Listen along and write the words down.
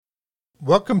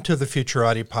Welcome to the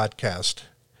Futurati podcast.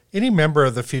 Any member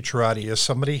of the Futurati is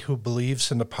somebody who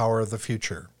believes in the power of the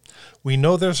future. We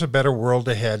know there's a better world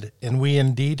ahead, and we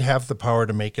indeed have the power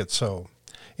to make it so.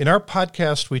 In our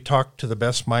podcast, we talk to the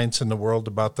best minds in the world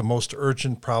about the most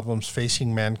urgent problems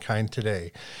facing mankind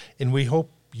today, and we hope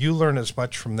you learn as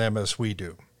much from them as we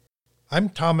do. I'm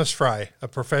Thomas Fry, a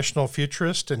professional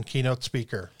futurist and keynote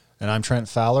speaker. And I'm Trent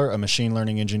Fowler, a machine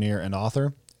learning engineer and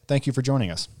author. Thank you for joining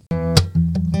us.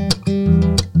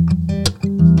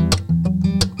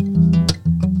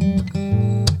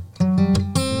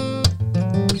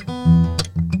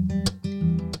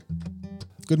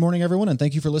 Good morning, everyone, and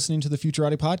thank you for listening to the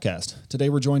Futurati podcast. Today,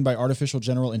 we're joined by artificial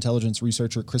general intelligence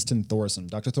researcher Kristen Thoresen.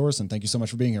 Dr. Thoresen, thank you so much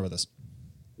for being here with us.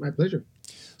 My pleasure.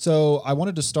 So I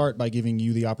wanted to start by giving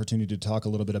you the opportunity to talk a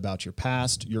little bit about your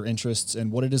past, your interests, and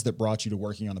what it is that brought you to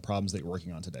working on the problems that you're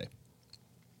working on today.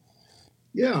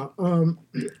 Yeah.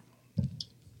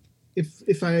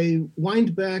 If I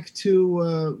wind back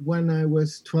to when I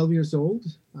was 12 years old,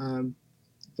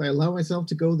 if I allow myself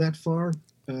to go that far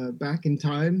back in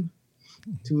time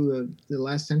to the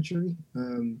last century,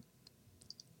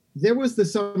 there was the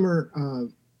summer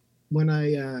when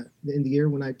in the year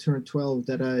when I turned 12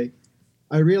 that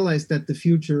I realized that the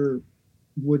future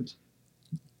would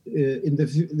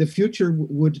the future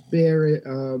would bear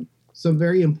some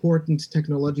very important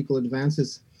technological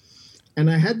advances. And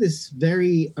I had this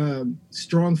very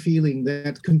strong feeling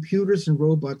that computers and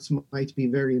robots might be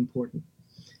very important.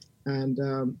 And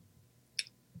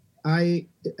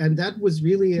that was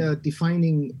really a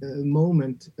defining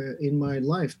moment in my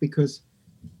life, because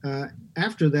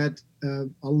after that,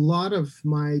 a lot of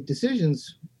my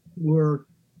decisions were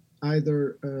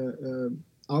either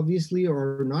obviously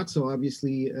or not so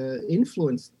obviously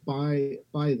influenced by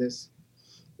this,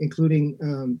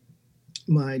 including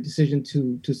my decision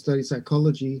to study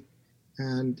psychology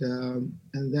and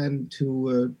then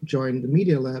to join the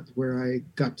Media Lab, where I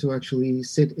got to actually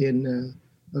sit in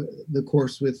the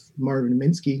course with Marvin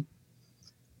Minsky,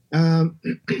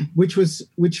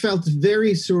 which felt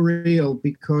very surreal,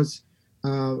 because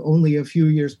only a few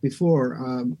years before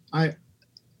I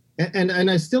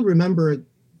still remember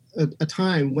a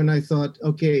time when I thought,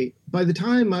 okay, by the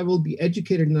time I will be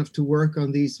educated enough to work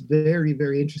on these very,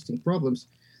 very interesting problems,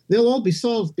 they'll all be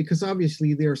solved, because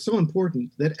obviously they are so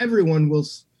important that everyone will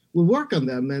work on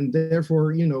them, and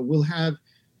therefore, we'll have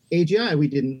AGI. We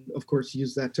didn't, of course,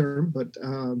 use that term, but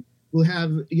we'll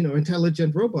have,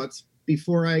 intelligent robots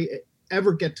before I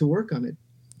ever get to work on it.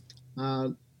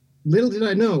 Little did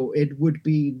I know it would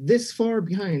be this far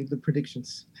behind the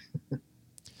predictions.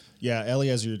 Yeah,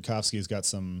 Eliezer Yudkowsky has got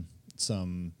some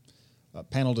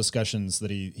panel discussions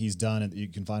that he's done that you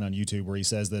can find on YouTube, where he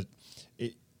says that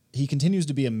he continues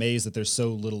to be amazed that there's so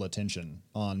little attention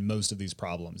on most of these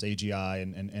problems, AGI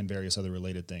and various other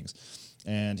related things.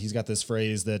 And he's got this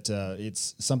phrase that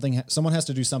it's something, someone has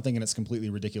to do something, and it's completely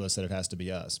ridiculous that it has to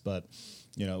be us. But,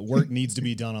 work needs to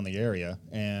be done on the area.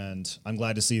 And I'm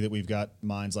glad to see that we've got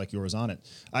minds like yours on it.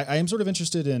 I am sort of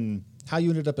interested in how you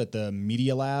ended up at the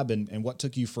Media Lab and what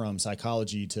took you from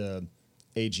psychology to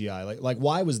AGI. Like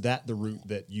why was that the route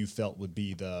that you felt would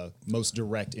be the most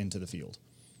direct into the field?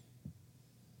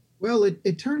 Well,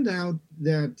 it turned out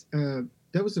that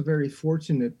that was a very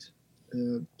fortunate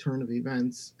turn of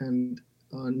events, and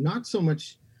not so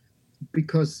much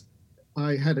because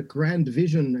I had a grand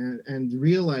vision and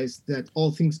realized that,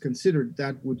 all things considered,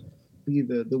 that would be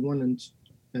the one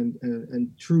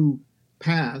and true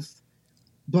path,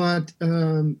 but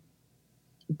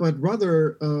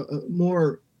rather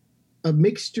more a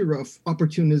mixture of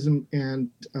opportunism and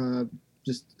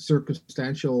just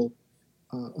circumstantial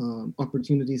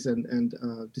opportunities and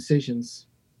decisions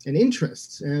and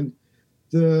interests. And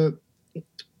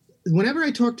whenever I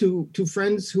talk to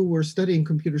friends who were studying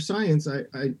computer science,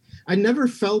 I never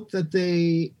felt that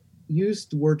they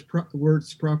used words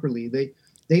properly.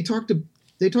 They talked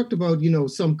about,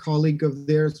 some colleague of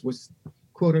theirs was,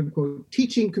 quote unquote,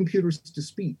 teaching computers to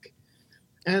speak,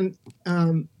 and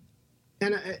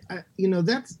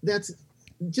that's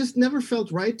just never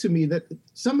felt right to me. That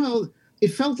somehow it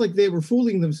felt like they were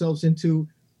fooling themselves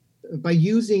by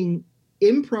using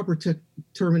improper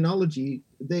terminology.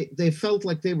 They felt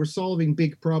like they were solving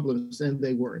big problems, and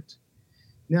they weren't.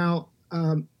 Now,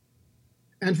 but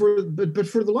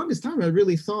for the longest time, I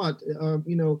really thought,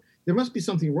 there must be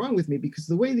something wrong with me, because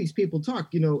the way these people talk,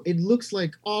 it looks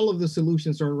like all of the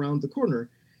solutions are around the corner,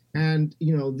 and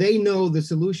they know the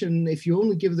solution. If you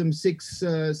only give them 6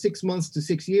 months to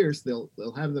 6 years, they'll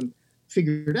have them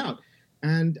figured out.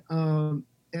 And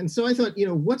so I thought,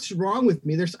 what's wrong with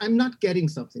me? I'm not getting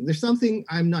something. There's something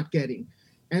I'm not getting.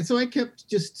 And so I kept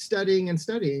just studying and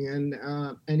studying, and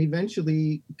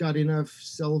eventually got enough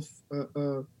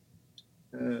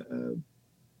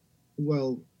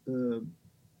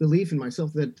belief in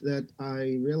myself that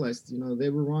I realized, they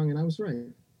were wrong and I was right.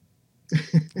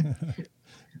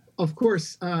 Of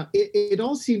course, it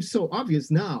all seems so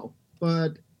obvious now,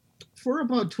 but for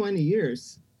about 20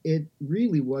 years, it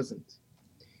really wasn't.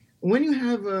 When you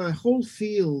have a whole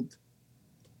field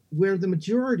where the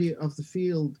majority of the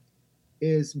field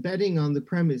is betting on the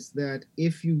premise that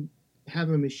if you have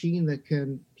a machine that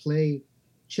can play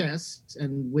chess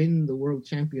and win the world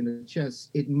champion in chess,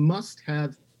 it must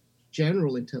have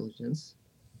general intelligence,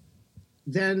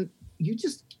 then you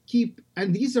just keep,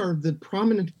 and these are the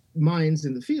prominent minds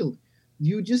in the field,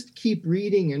 you just keep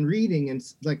reading and reading, and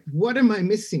like, what am I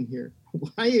missing here?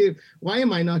 Why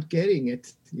am I not getting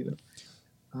it?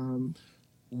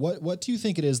 What do you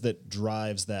think it is that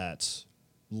drives that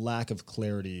lack of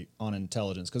clarity on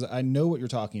intelligence? Because I know what you're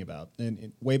talking about.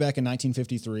 And way back in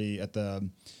 1953 at the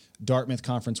Dartmouth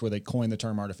conference where they coined the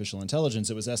term artificial intelligence,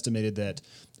 it was estimated that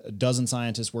a dozen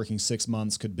scientists working 6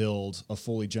 months could build a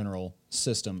fully general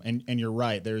system. And you're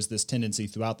right, there's this tendency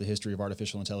throughout the history of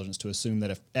artificial intelligence to assume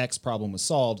that if X problem was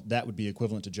solved, that would be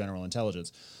equivalent to general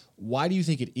intelligence. Why do you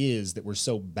think it is that we're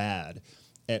so bad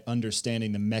at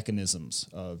understanding the mechanisms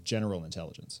of general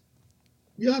intelligence?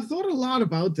 Yeah, I've thought a lot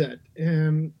about that.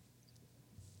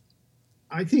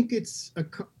 I think it's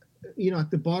at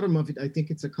the bottom of it, I think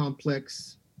it's a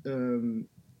complex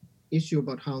issue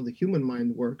about how the human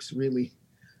mind works, really,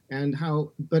 and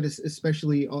but it's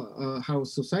especially how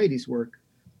societies work.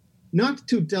 Not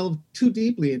to delve too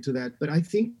deeply into that, but I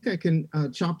think I can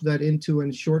chop that into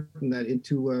and shorten that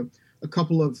into a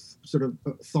couple of sort of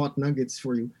thought nuggets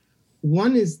for you.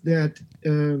 One is that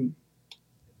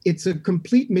it's a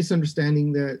complete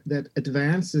misunderstanding that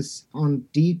advances on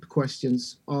deep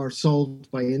questions are solved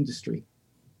by industry.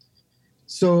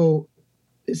 So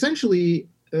essentially,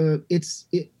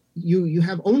 you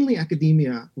have only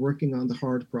academia working on the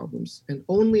hard problems, and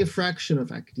only a fraction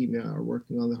of academia are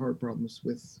working on the hard problems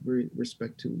with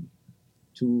respect to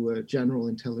general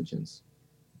intelligence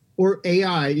or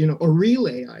AI, or real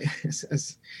AI.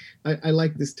 As I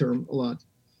like this term a lot,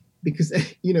 because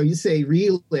you say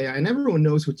real AI and everyone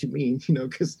knows what you mean,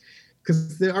 because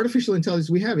the artificial intelligence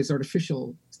we have is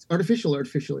artificial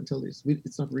intelligence.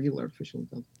 It's not real artificial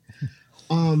intelligence.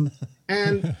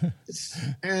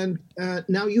 And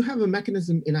now you have a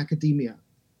mechanism in academia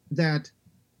that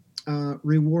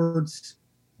rewards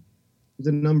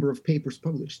the number of papers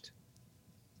published.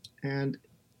 And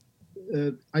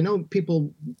I know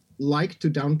people like to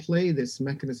downplay this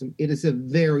mechanism. It is a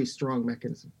very strong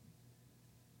mechanism.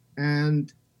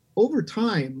 And over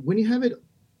time, when you have it,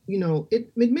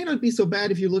 it may not be so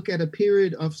bad if you look at a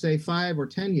period of, say, 5 or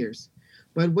 10 years.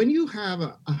 But when you have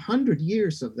 100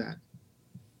 years of that,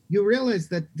 you realize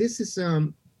that this is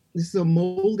a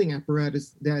molding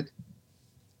apparatus that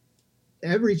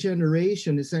every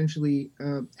generation essentially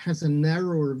has a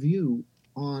narrower view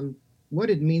on what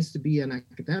it means to be an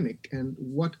academic, and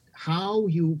how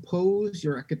you pose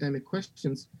your academic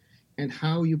questions and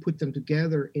how you put them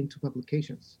together into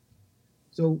publications.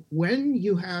 So when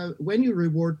you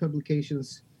reward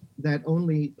publications that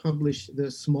only publish the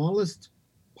smallest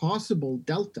possible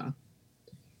delta,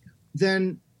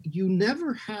 then you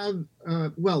never have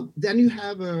then you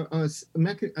have a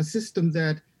system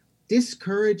that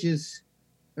discourages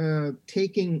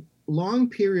taking long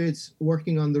periods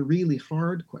working on the really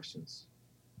hard questions.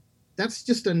 That's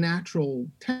just a natural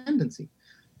tendency.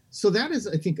 So that is,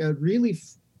 I think, a really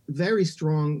very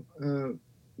strong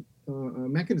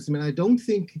mechanism. And I don't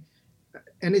think,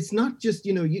 and it's not just,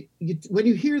 when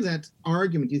you hear that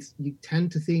argument, you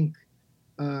tend to think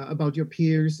about your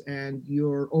peers and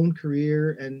your own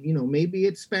career, and maybe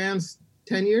it spans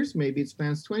 10 years, maybe it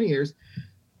spans 20 years,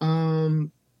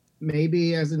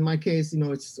 maybe, as in my case,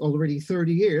 it's already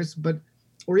 30 years,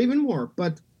 or even more.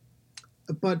 But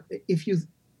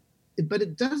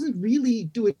it doesn't really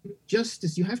do it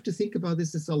justice. You have to think about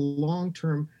this as a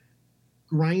long-term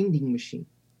grinding machine.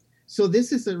 So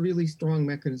this is a really strong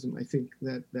mechanism, I think,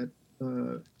 that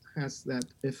has that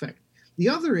effect. The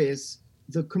other is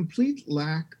the complete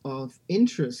lack of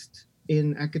interest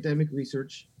in academic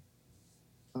research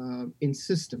in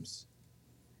systems.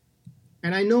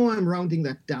 And I know I'm rounding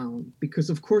that down because,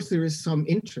 of course, there is some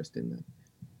interest in that.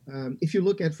 If you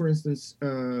look at, for instance,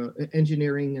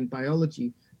 engineering and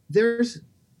biology, there's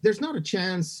not a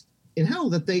chance in hell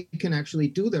that they can actually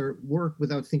do their work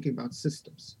without thinking about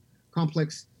systems,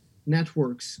 complex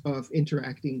networks of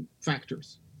interacting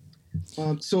factors.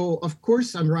 So, of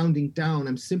course, I'm rounding down,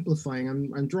 I'm simplifying,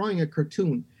 I'm drawing a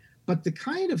cartoon. But the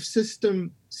kind of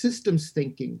systems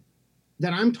thinking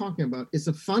that I'm talking about is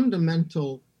a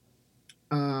fundamental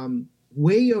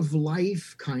way of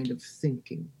life kind of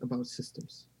thinking about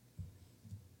systems.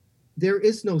 There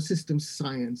is no systems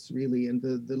science really, and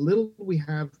the little we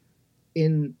have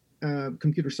in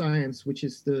computer science, which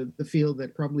is the field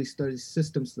that probably studies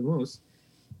systems the most,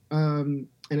 and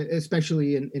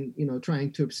especially in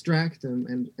trying to abstract them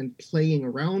and playing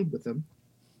around with them.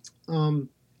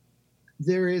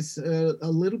 There is a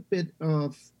little bit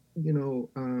of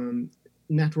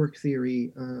network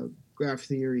theory, graph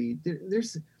theory.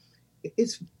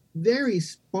 It's very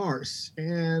sparse,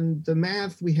 and the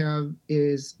math we have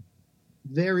is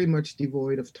very much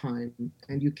devoid of time,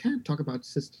 and you can't talk about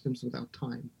systems without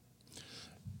time.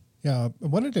 Yeah, I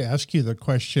wanted to ask you the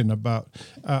question about,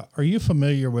 are you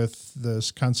familiar with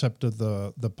this concept of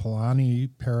the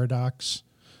Polanyi paradox?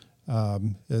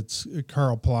 It's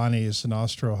Karl Polanyi is an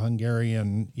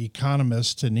Austro-Hungarian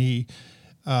economist, and he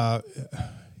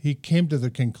came to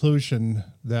the conclusion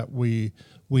that we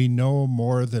know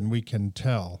more than we can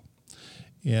tell.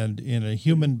 And in a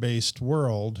human-based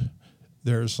world,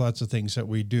 there's lots of things that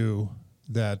we do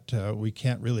that we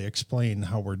can't really explain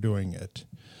how we're doing it.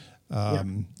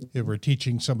 If we're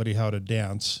teaching somebody how to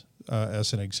dance,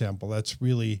 as an example, that's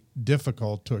really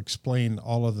difficult to explain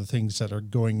all of the things that are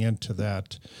going into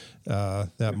that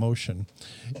motion.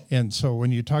 And so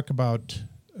when you talk about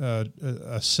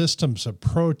a systems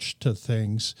approach to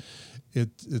things,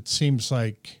 it seems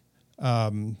like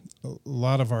a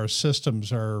lot of our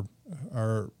systems are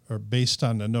based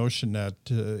on the notion that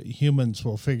humans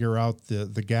will figure out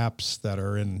the gaps that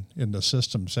are in the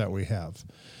systems that we have.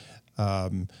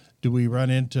 Do we run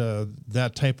into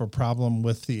that type of problem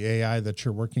with the AI that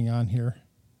you're working on here?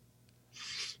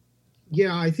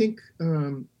 Yeah, I think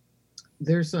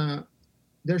there's a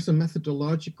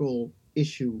methodological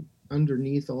issue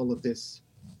underneath all of this,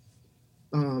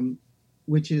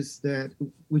 which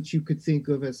you could think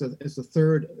of as a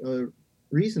third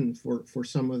reason for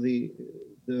some of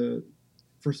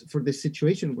for this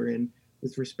situation we're in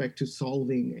with respect to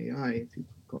solving AI, if you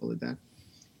could call it that.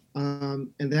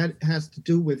 And that has to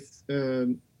do with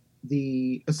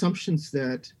the assumptions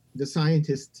that the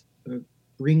scientist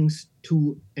brings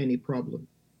to any problem.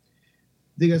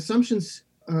 The assumptions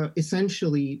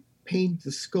essentially paint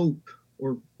the scope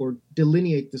or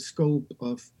delineate the scope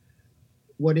of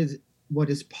what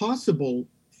is possible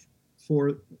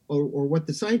for or what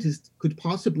the scientist could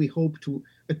possibly hope to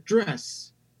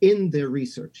address in their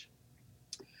research.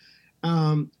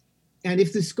 And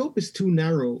if the scope is too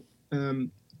narrow,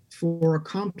 for a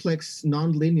complex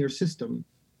nonlinear system,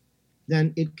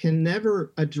 then it can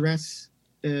never address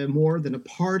more than a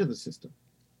part of a system.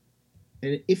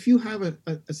 And if you have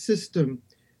a system,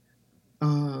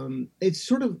 it's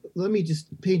sort of, let me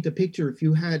just paint a picture. If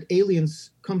you had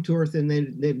aliens come to Earth and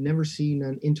they've never seen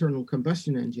an internal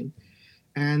combustion engine,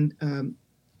 and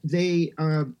they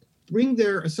bring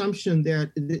their assumption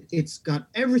that it's got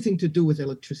everything to do with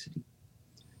electricity.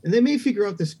 And they may figure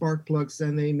out the spark plugs,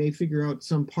 and they may figure out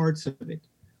some parts of it.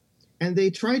 And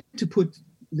they try to put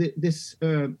this,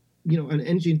 an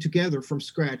engine together from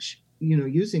scratch,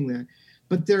 using that.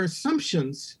 But their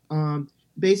assumptions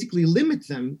basically limit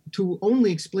them to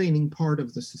only explaining part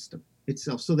of the system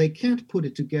itself. So they can't put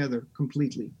it together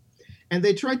completely. And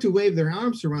they try to wave their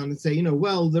arms around and say,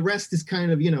 well, the rest is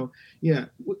kind of,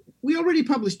 we already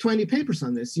published 20 papers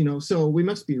on this, so we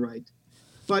must be right.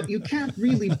 But you can't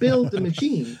really build the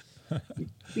machine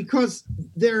because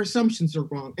their assumptions are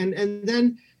wrong. And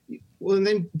then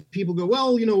people go,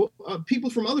 well, people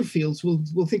from other fields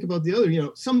will think about the other,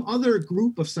 some other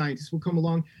group of scientists will come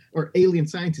along, or alien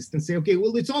scientists, and say, okay,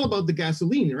 well, it's all about the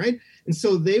gasoline, right? And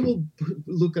so they will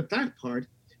look at that part.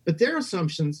 But their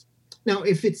assumptions, now,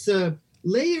 if it's a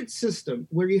layered system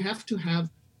where you have to have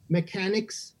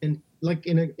mechanics, and like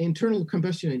in an internal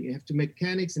combustion engine, you have to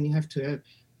mechanics and you have to have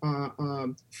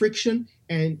friction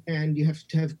and you have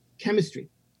to have chemistry.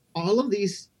 All of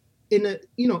these in a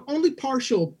only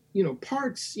partial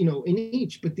parts in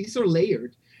each, but these are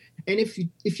layered. And if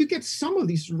you get some of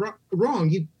these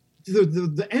wrong,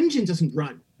 the engine doesn't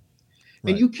run.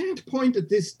 Right. And you can't point at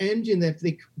this engine that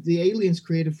the aliens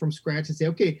created from scratch and say,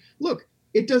 okay, look,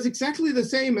 it does exactly the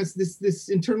same as this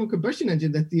internal combustion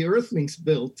engine that the Earthlings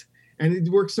built, and it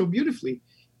works so beautifully.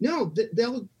 No,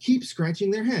 they'll keep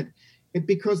scratching their head.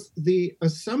 Because the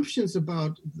assumptions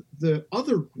about the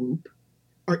other group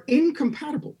are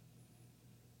incompatible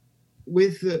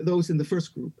with those in the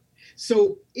first group.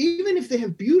 So even if they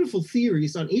have beautiful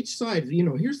theories on each side,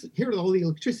 here are all the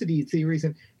electricity theories,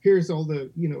 and here's all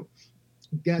the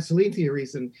gasoline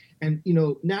theories, and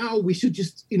now we should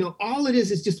just, all it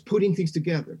is just putting things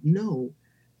together. No,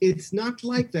 it's not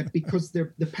like that, because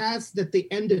the paths that they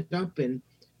ended up in,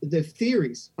 the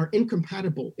theories are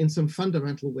incompatible in some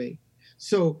fundamental way.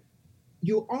 So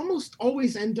you almost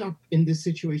always end up in this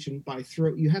situation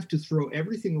you have to throw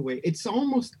everything away. It's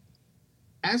almost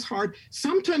as hard,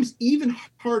 sometimes even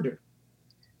harder,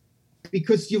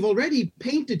 because you've already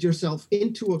painted yourself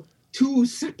into two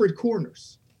separate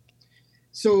corners.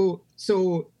 So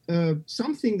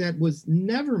something that was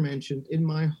never mentioned in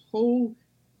my whole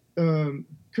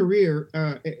career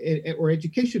or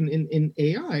education in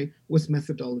AI was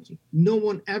methodology. No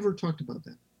one ever talked about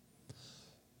that.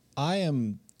 I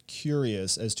am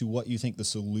curious as to what you think the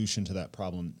solution to that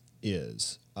problem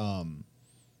is.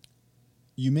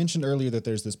 You mentioned earlier that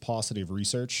there's this paucity of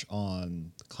research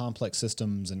on complex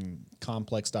systems and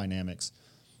complex dynamics.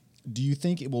 Do you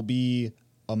think it will be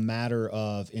a matter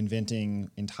of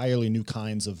inventing entirely new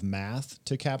kinds of math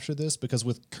to capture this? Because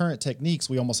with current techniques,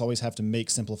 we almost always have to make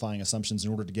simplifying assumptions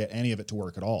in order to get any of it to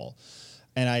work at all.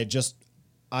 And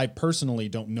I personally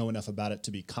don't know enough about it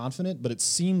to be confident, but it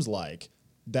seems like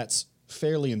that's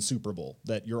fairly insuperable,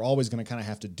 that you're always going to kind of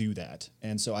have to do that.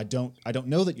 And so I don't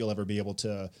know that you'll ever be able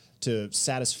to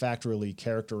satisfactorily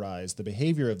characterize the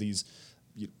behavior of these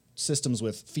systems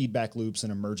with feedback loops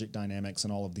and emergent dynamics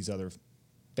and all of these other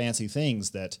fancy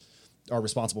things that are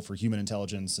responsible for human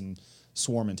intelligence and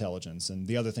swarm intelligence and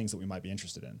the other things that we might be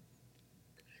interested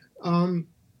in.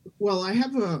 Well, I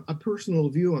have a personal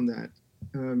view on that,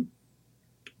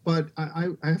 but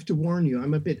I have to warn you,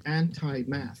 I'm a bit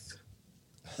anti-math.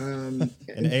 An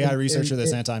AI researcher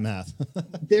that's anti-math.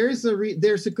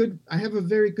 I have a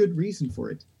very good reason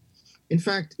for it. In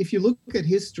fact, if you look at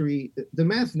history, the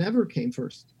math never came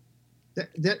first.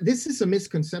 This is a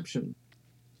misconception.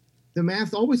 The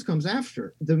math always comes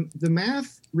after. The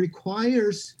math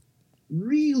requires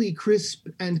really crisp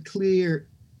and clear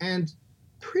and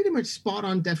pretty much spot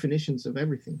on definitions of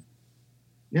everything.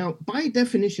 Now, by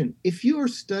definition, if you are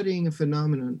studying a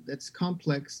phenomenon that's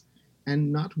complex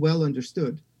and not well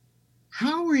understood,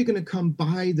 how are you going to come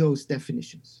by those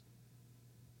definitions?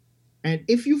 And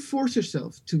if you force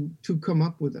yourself to come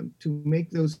up with them, to make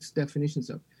those definitions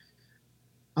up,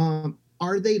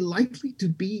 are they likely to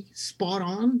be spot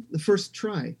on the first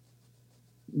try?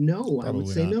 No, probably I would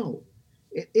say not. No.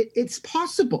 It's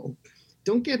possible.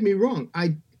 Don't get me wrong.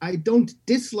 I don't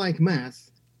dislike math,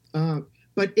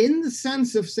 but in the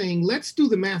sense of saying, let's do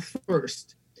the math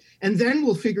first, and then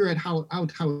we'll figure out how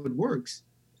it works.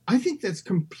 I think that's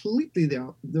completely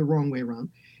the wrong way around.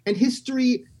 And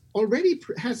history already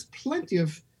has plenty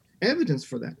of evidence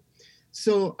for that.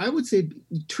 So I would say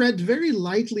tread very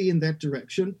lightly in that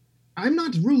direction. I'm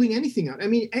not ruling anything out. I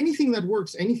mean, anything that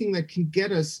works, anything that can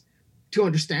get us to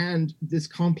understand this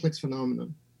complex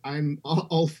phenomenon, I'm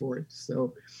all for it.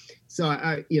 So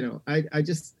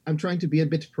I'm trying to be a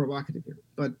bit provocative here,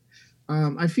 but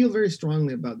I feel very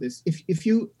strongly about this.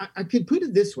 I could put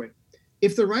it this way.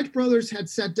 If the Wright brothers had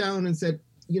sat down and said,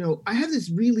 I have this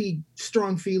really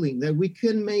strong feeling that we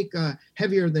can make a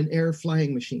heavier than air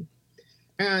flying machine.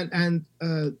 And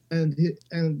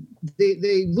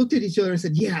they looked at each other and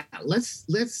said, yeah, let's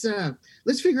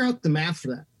figure out the math for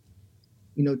that.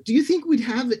 Do you think we'd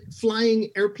have flying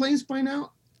airplanes by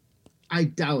now? I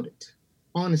doubt it,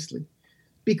 honestly,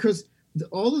 because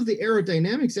all of the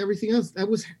aerodynamics, everything else,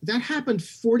 that happened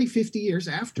 40, 50 years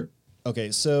after. Okay,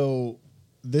 so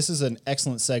this is an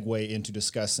excellent segue into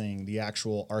discussing the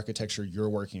actual architecture you're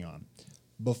working on.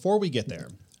 Before we get there,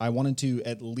 I wanted to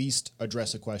at least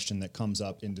address a question that comes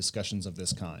up in discussions of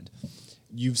this kind.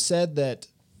 You've said that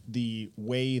the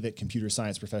way that computer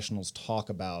science professionals talk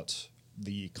about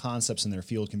the concepts in their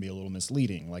field can be a little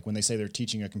misleading. Like when they say they're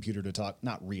teaching a computer to talk,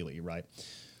 not really, right?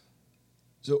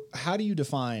 So how do you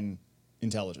define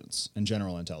intelligence and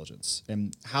general intelligence?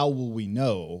 And how will we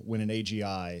know when an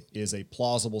AGI is a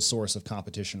plausible source of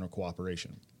competition or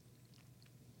cooperation?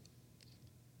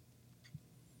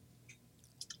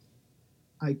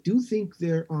 I do think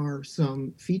there are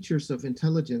some features of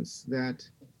intelligence that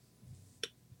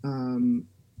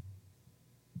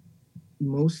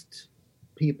most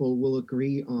people will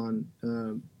agree on.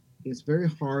 It's very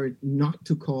hard not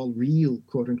to call real,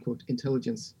 quote unquote,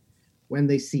 intelligence when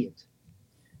they see it.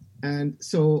 And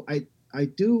so I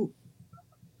do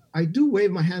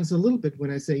wave my hands a little bit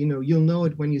when I say, you'll know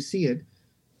it when you see it.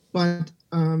 But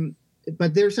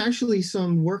there's actually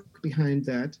some work behind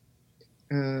that.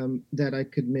 That I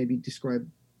could maybe describe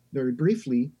very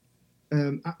briefly.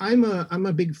 I'm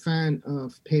a big fan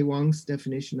of Pei Wang's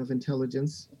definition of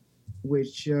intelligence,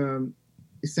 which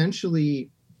essentially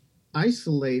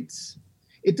isolates.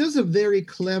 it does a very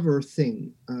clever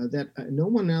thing that no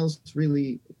one else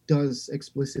really does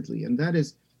explicitly, and that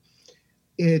is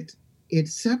it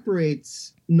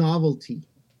separates novelty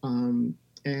and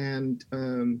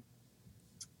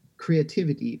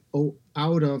creativity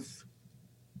out of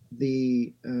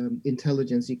the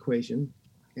intelligence equation.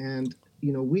 And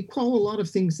we call a lot of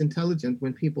things intelligent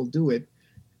when people do it,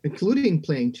 including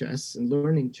playing chess and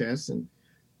learning chess and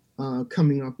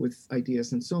coming up with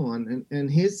ideas and so on.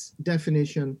 And his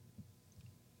definition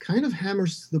kind of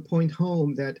hammers the point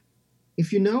home that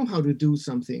if you know how to do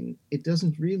something, it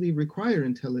doesn't really require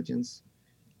intelligence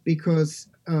because,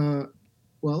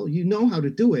 well, you know how to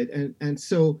do it. And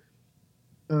so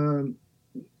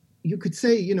you could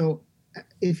say,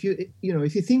 if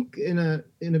you think in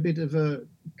a bit of a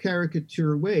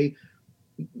caricature way,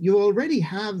 you already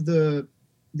have the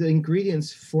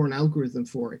ingredients for an algorithm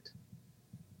for it.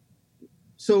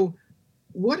 So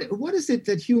what is it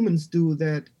that humans do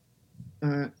that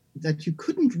you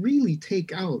couldn't really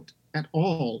take out at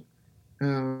all,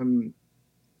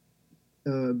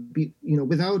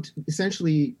 without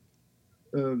essentially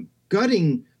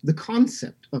gutting the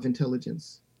concept of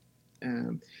intelligence,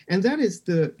 and that is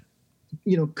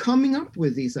coming up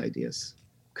with these ideas,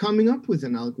 coming up with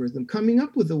an algorithm, coming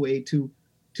up with a way to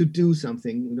do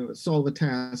something, solve a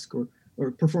task or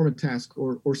perform a task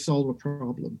or solve a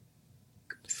problem,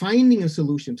 finding a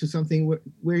solution to something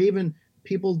where even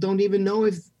people don't even know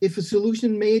if a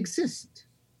solution may exist.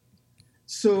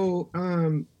 So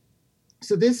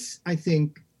this, I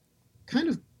think, kind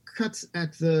of cuts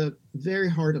at the very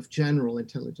heart of general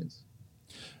intelligence.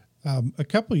 A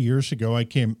couple of years ago, I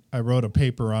wrote a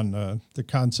paper on the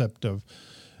concept of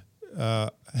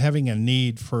having a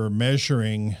need for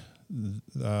measuring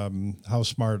how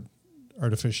smart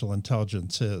artificial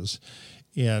intelligence is,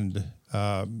 and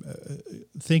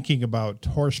thinking about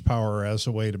horsepower as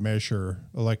a way to measure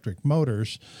electric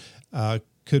motors.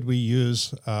 Could we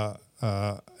use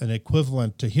an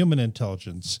equivalent to human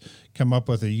intelligence, come up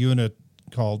with a unit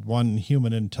called one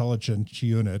human intelligence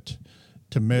unit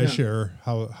to measure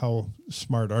how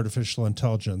smart artificial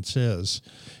intelligence is?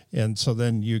 And so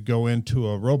then you go into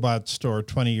a robot store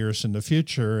 20 years in the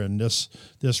future, and this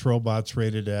robot's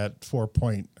rated at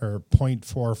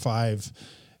 0.45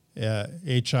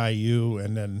 HIU,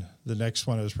 and then the next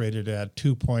one is rated at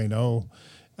 2.0.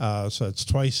 So it's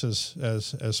twice as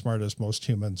smart as most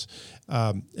humans.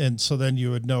 And so then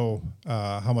you would know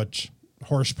how much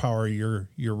horsepower your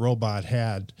robot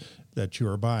had that you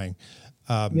were buying.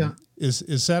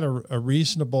 Is that a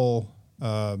reasonable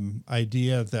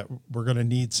idea that we're going to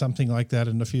need something like that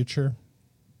in the future?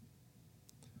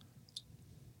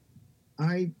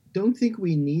 I don't think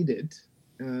we need it.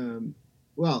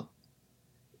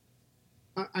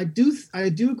 I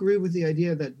do agree with the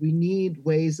idea that we need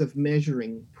ways of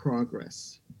measuring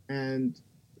progress and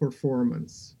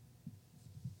performance.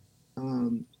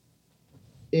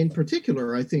 In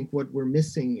particular, I think what we're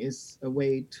missing is a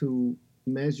way to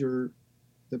measure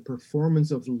the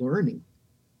performance of learning,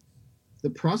 the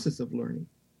process of learning.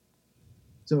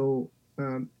 So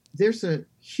there's a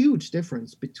huge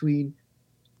difference between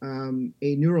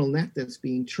a neural net that's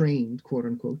being trained, quote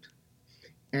unquote,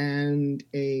 and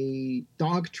a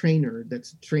dog trainer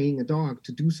that's training a dog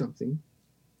to do something.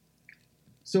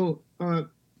 So,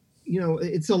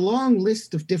 it's a long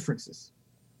list of differences,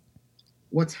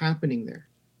 what's happening there,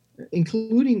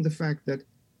 including the fact that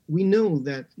we know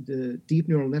that the deep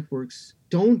neural networks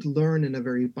don't learn in a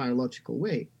very biological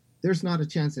way. There's not a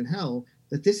chance in hell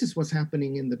that this is what's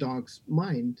happening in the dog's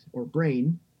mind or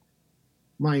brain.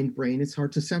 Mind-brain, it's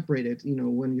hard to separate it,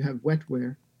 when you have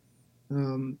wetware.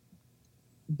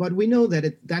 But we know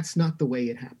that that's not the way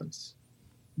it happens.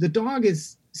 The dog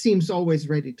seems always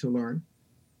ready to learn,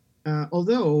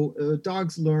 although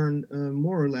dogs learn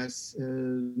more or less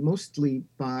mostly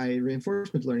by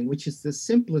reinforcement learning, which is the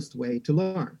simplest way to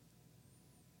learn.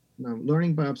 Now,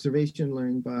 learning by observation,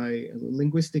 learning by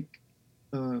linguistic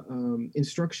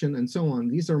instruction, and so on,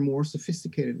 these are more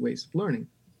sophisticated ways of learning.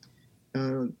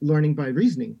 Learning by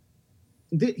reasoning.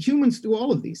 Humans do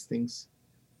all of these things.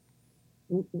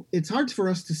 It's hard for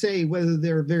us to say whether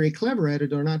they're very clever at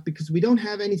it or not, because we don't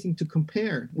have anything to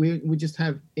compare. We just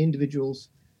have individual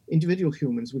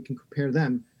humans. We can compare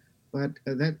them, but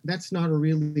that's not a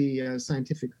really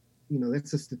scientific.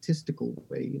 That's a statistical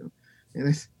way. And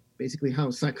that's basically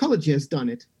how psychology has done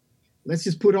it. Let's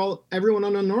just put everyone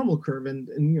on a normal curve and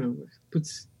put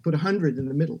 100 in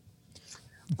the middle.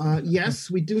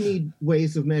 Yes, we do need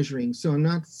ways of measuring. So I'm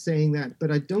not saying that,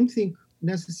 but I don't think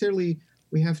necessarily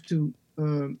we have to.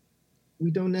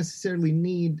 We don't necessarily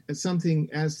need something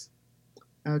as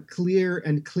clear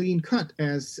and clean cut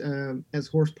as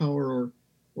horsepower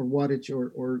or wattage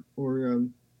or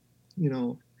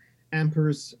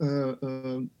amperes,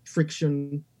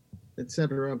 friction,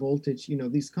 etc., voltage,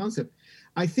 these concepts.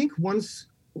 I think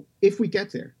if we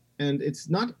get there, and it's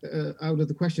not out of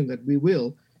the question that we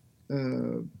will,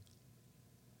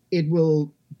 it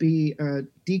will be a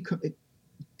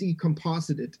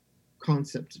decomposited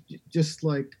concept, just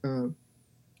like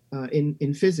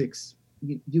in physics.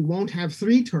 You won't have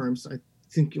three terms. I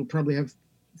think you'll probably have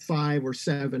 5 or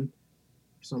 7,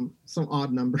 some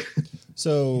odd number.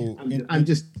 So I'm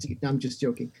just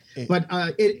joking, but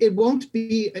it won't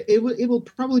be. It will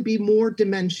probably be more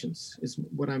dimensions, is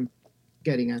what I'm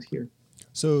getting at here.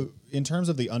 So in terms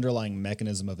of the underlying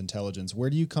mechanism of intelligence, where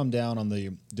do you come down on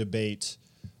the debate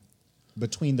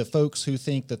between the folks who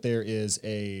think that there is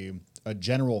a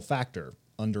general factor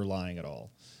underlying it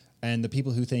all, and the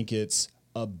people who think it's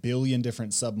a billion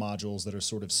different submodules that are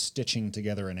sort of stitching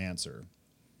together an answer?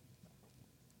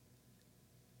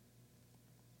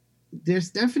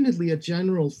 There's definitely a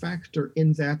general factor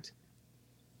in that,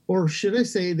 or should I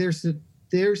say there's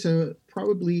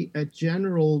probably a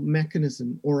general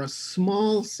mechanism or a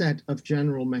small set of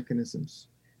general mechanisms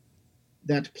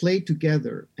that play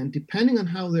together, and depending on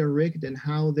how they're rigged and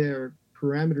how their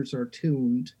parameters are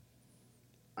tuned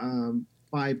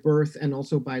by birth and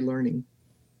also by learning,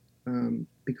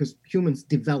 because humans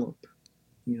develop,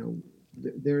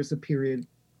 there's a period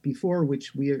before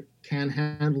which we can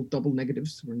handle double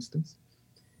negatives, for instance.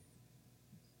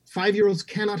 5-year-olds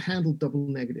cannot handle double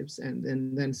negatives, and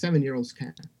then 7-year-olds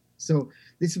can. So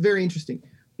this is very interesting.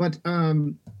 But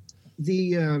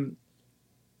there's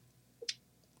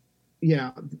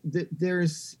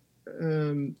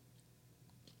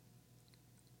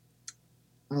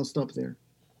I'll stop there.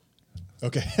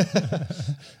 Okay.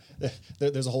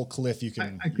 There's a whole cliff you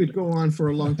can. I could go on for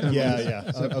a long time.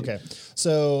 Yeah. Okay.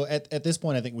 So at this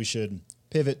point, I think we should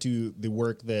pivot to the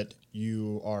work that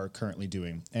you are currently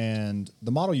doing. And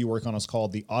the model you work on is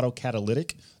called the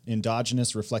Autocatalytic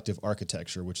Endogenous Reflective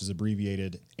Architecture, which is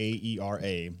abbreviated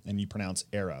AERA, and you pronounce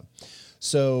ERA.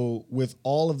 So with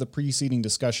all of the preceding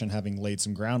discussion having laid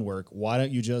some groundwork, why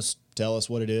don't you just tell us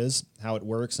what it is, how it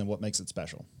works, and what makes it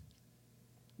special?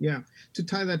 Yeah, to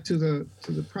tie that to the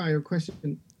prior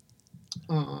question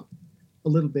a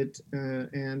little bit,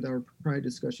 and our prior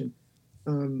discussion,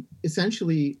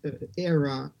 essentially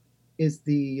ERA is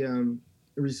the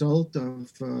result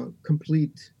of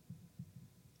complete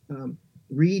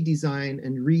redesign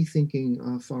and rethinking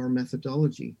of our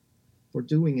methodology for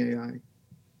doing AI.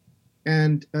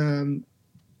 And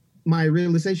my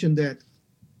realization that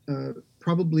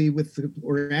probably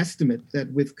estimate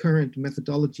that with current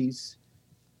methodologies,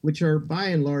 which are by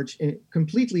and large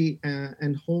completely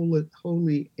and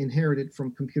wholly inherited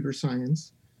from computer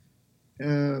science,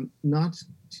 not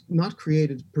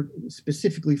created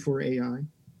specifically for AI,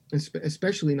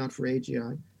 especially not for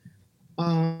AGI,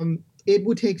 it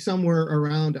would take somewhere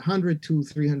around 100 to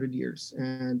 300 years.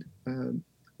 And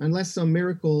unless some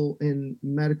miracle in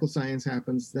medical science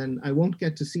happens, then I won't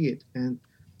get to see it. And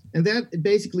that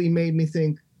basically made me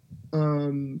think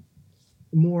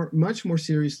much more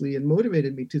seriously, and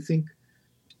motivated me to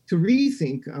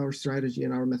rethink our strategy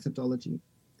and our methodology.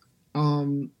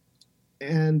 And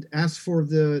as for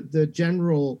the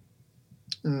general,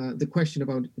 the question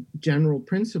about general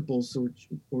principles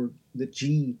or the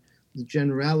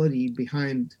generality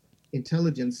behind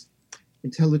intelligent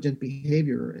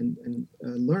behavior and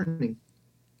learning.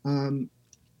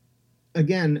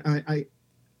 Again, I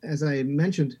as I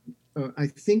mentioned, I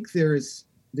think there's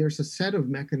a set of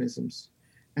mechanisms.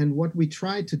 And what we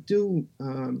tried to do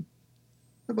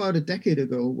about a decade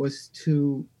ago was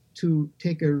to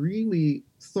take a really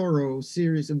thorough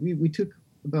series, and we took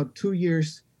about 2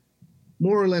 years,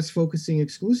 more or less focusing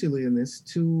exclusively on this,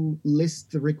 to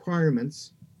list the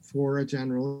requirements for a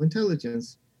general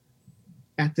intelligence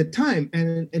at the time.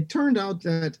 And it turned out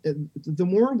that the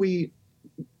more we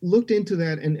looked into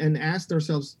that and asked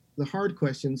ourselves the hard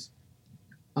questions,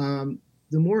 the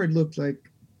more it looked like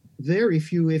very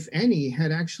few, if any,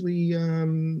 had actually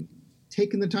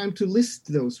taken the time to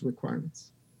list those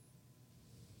requirements.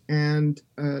 And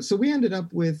so we ended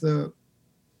up with a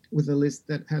list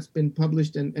that has been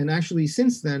published, and actually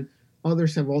since then,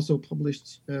 others have also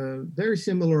published very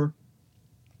similar,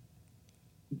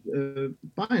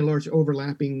 by and large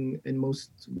overlapping in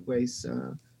most ways,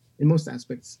 in most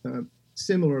aspects,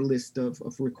 similar list of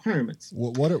requirements.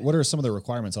 What are some of the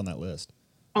requirements on that list?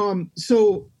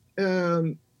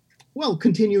 Well,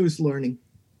 continuous learning,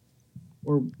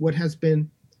 or what has been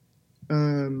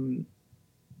in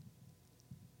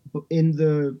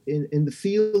the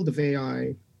field of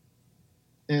AI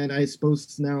and I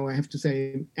suppose now I have to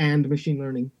say and machine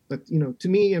learning. But to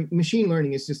me, machine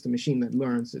learning is just a machine that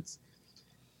learns.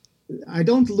 I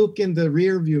don't look in the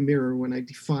rear view mirror when I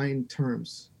define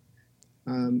terms.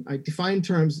 I define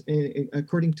terms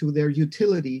according to their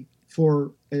utility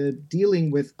for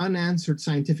dealing with unanswered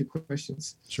scientific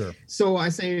questions. Sure. So I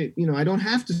say, I don't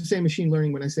have to say machine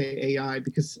learning when I say AI,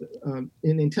 because an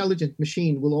intelligent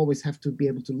machine will always have to be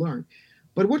able to learn.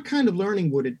 But what kind of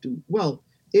learning would it do? Well,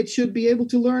 it should be able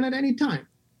to learn at any time.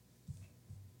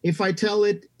 If I tell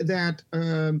it that,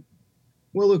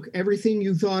 well, look, everything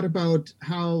you thought about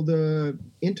how the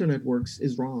internet works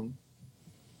is wrong,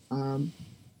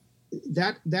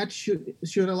 that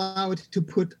should allow it to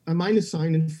put a minus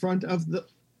sign in front of the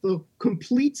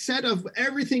complete set of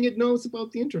everything it knows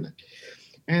about the internet.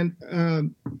 And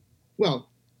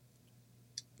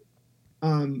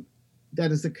that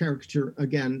is the caricature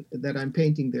again that I'm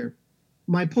painting there.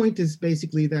 My point is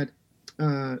basically that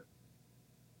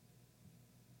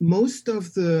most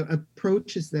of the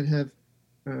approaches that have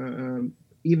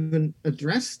even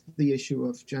addressed the issue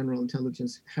of general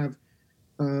intelligence have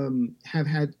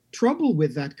had trouble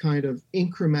with that kind of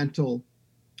incremental,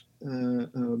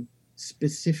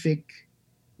 specific,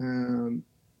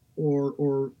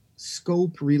 or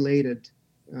scope-related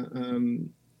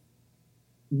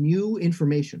new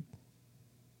information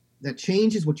that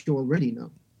changes what you already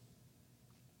know.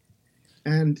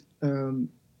 And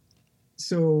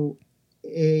so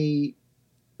a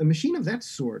machine of that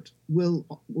sort will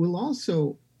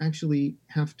also actually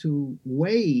have to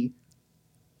weigh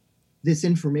this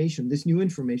information, this new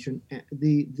information,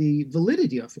 the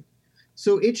validity of it.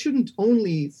 So it shouldn't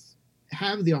only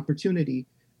have the opportunity,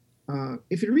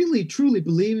 if it really truly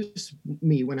believes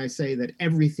me when I say that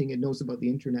everything it knows about the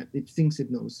internet, it thinks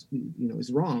it knows,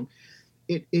 is wrong.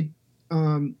 It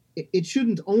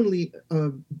shouldn't only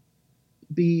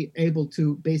be able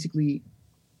to basically,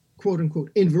 quote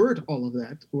unquote, invert all of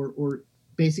that, or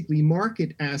basically mark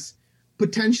it as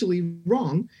potentially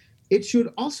wrong. It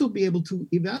should also be able to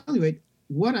evaluate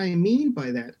what I mean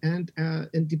by that, and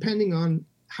depending on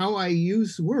how I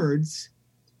use words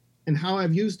and how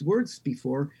I've used words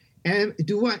before, and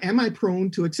am I prone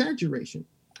to exaggeration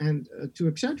and to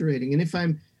exaggerating? And if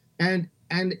I'm and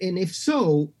if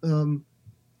so,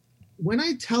 when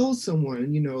I tell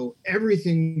someone,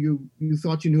 everything you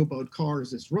thought you knew about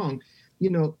cars is wrong,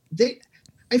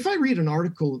 if I read an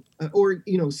article or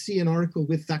see an article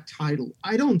with that title,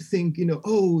 I don't think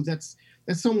oh, that's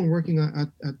someone working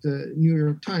at the New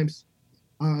York Times.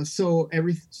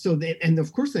 And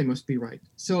of course they must be right.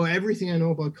 So everything I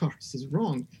know about cars is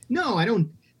wrong. No, I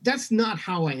don't. That's not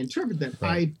how I interpret that.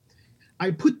 Right.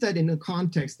 I put that in a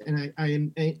context, and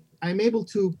I'm able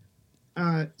to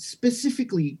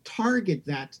specifically target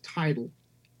that title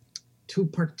to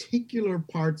particular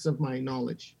parts of my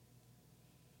knowledge.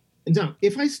 And now,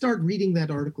 if I start reading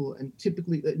that article, and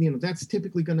typically, that's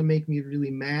typically going to make me really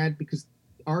mad, because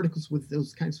articles with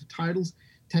those kinds of titles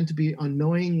tend to be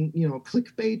annoying,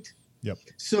 clickbait. Yep.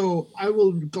 So I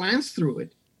will glance through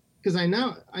it, because I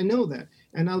know that,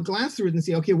 and I'll glance through it and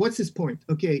say, okay, what's his point?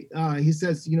 Okay, he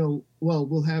says, well,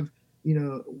 we'll have,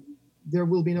 there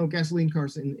will be no gasoline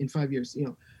cars in 5 years.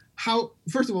 How,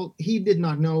 first of all, he did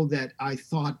not know that I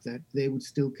thought that they would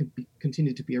still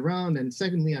continue to be around, and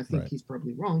secondly, I think he's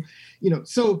probably wrong.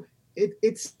 So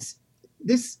it's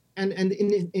this, and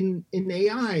in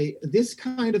AI, this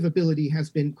kind of ability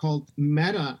has been called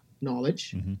meta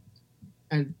knowledge, mm-hmm.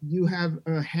 and you have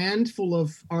a handful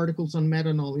of articles on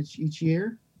meta knowledge each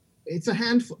year. It's a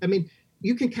handful. I mean,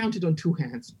 you can count it on two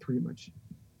hands, pretty much.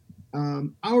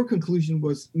 Our conclusion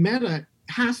was meta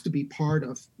has to be part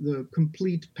of the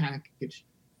complete package.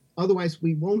 Otherwise,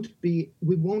 we won't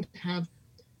have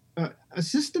a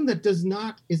system that is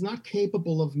not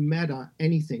capable of meta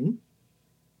anything.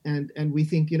 And we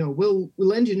think,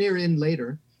 we'll engineer in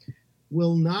later,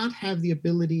 will not have the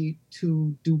ability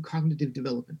to do cognitive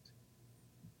development.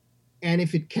 And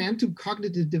if it can't do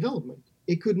cognitive development,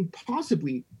 it couldn't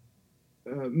possibly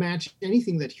match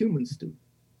anything that humans do.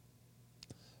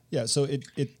 Yeah, so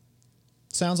it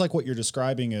sounds like what you're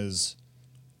describing is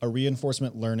a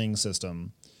reinforcement learning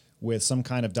system with some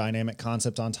kind of dynamic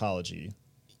concept ontology.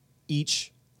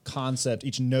 Each concept,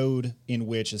 each node in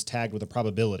which is tagged with a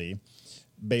probability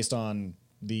based on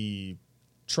the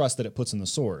trust that it puts in the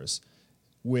source,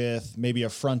 with maybe a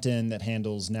front end that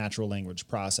handles natural language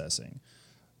processing.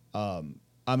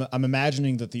 I'm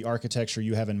imagining that the architecture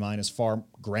you have in mind is far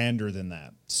grander than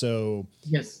that. So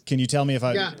Yes. Can you tell me if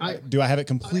do I have it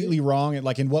completely wrong?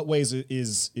 Like, in what ways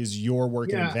is your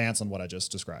work in advance on what I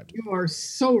just described? You are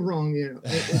so wrong.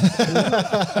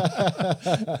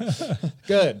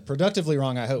 Good. Productively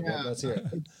wrong, I hope. Yeah, let's hear it.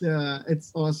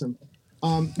 It's awesome.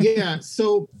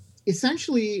 So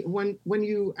essentially, when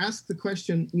you ask the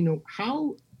question,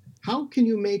 how can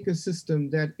you make a system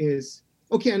that is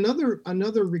okay? Another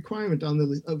requirement on the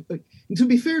list. To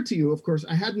be fair to you, of course,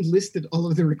 I hadn't listed all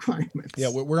of the requirements. Yeah,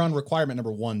 we're on requirement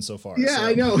number 1 so far. Yeah, so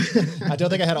I know. I don't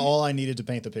think I had all I needed to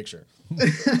paint the picture.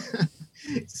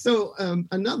 So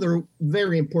another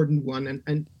very important one,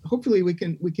 and hopefully we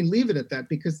can leave it at that,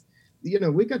 because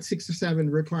we got 6 or 7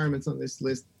 requirements on this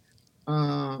list.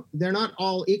 They're not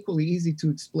all equally easy to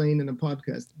explain in a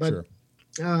podcast, but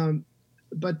sure.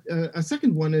 But a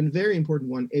second one, and very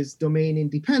important one, is domain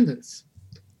independence.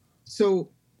 So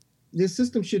this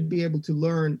system should be able to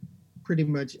learn pretty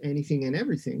much anything and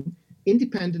everything,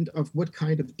 independent of what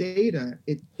kind of data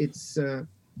it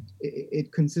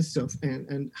consists of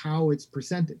and how it's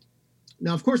presented.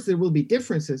 Now, of course, there will be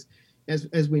differences.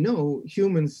 As we know,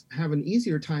 humans have an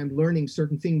easier time learning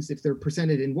certain things if they're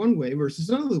presented in one way versus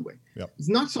another way. Yep. It's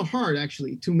not so hard,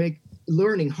 actually, to make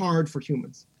learning hard for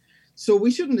humans. So we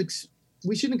shouldn't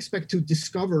expect to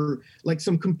discover like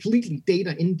some completely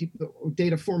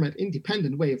data format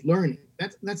independent way of learning.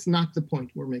 That's not the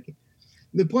point we're making.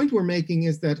 The point we're making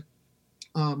is that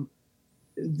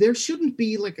there shouldn't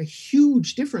be like a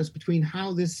huge difference between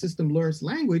how this system learns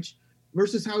language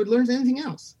versus how it learns anything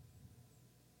else.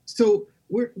 So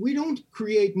we don't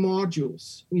create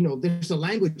modules. There's a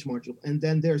language module, and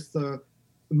then there's the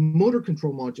motor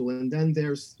control module, and then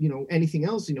there's anything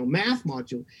else, math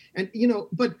module, and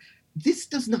but this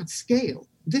does not scale.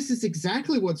 This is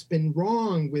exactly what's been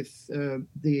wrong with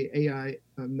the AI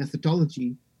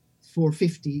methodology for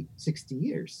 50, 60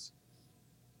 years.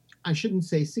 I shouldn't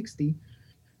say 60.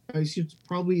 I should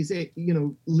probably say,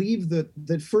 leave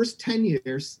the first 10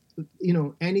 years,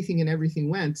 anything and everything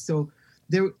went. So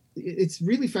it's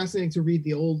really fascinating to read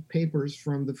the old papers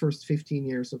from the first 15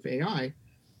 years of AI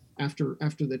after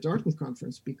the Dartmouth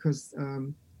conference, because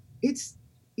it's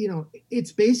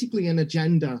basically an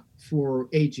agenda for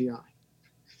AGI.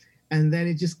 And then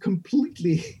it just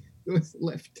completely was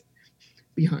left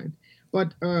behind.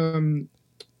 But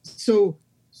so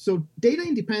data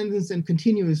independence and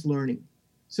continuous learning.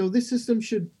 So this system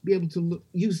should be able to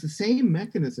use the same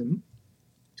mechanism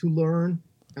to learn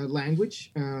a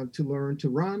language, to learn to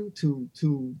run, to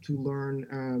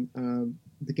learn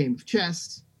the game of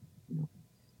chess.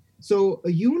 So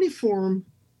a uniform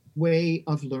way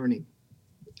of learning.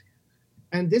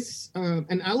 And this,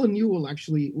 and Alan Newell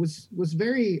actually was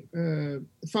very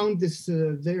found this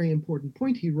very important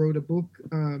point. He wrote a book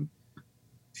a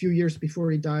few years before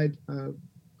he died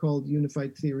called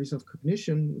Unified Theories of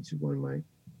Cognition, which is one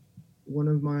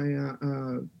of my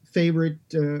favorite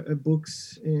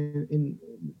books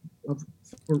of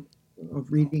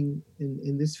reading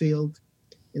in this field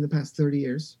in the past 30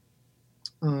 years.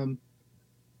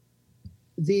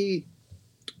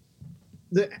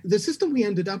 The system we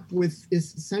ended up with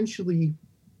is essentially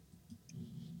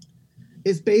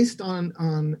based on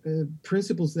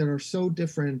principles that are so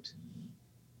different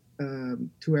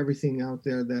to everything out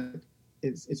there that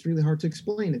it's really hard to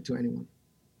explain it to anyone,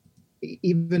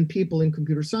 even people in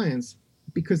computer science,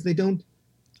 because they don't.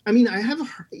 I mean, I have an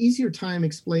easier time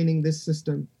explaining this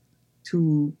system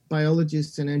to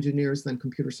biologists and engineers than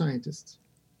computer scientists,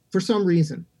 for some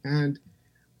reason. And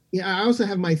yeah, I also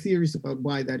have my theories about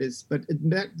why that is, but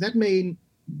that may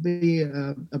be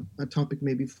a topic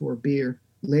maybe for beer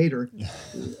later.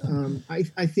 I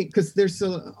think because there's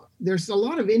a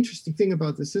lot of interesting thing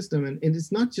about the system, and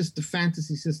it's not just the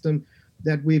fantasy system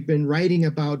that we've been writing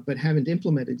about but haven't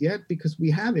implemented yet, because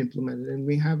we have implemented, and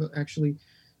we have actually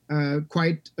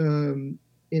quite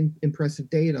impressive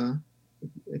data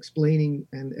explaining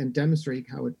and demonstrating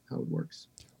how it works.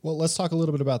 Well, let's talk a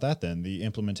little bit about that then, the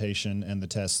implementation and the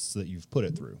tests that you've put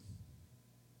it through.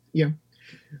 Yeah.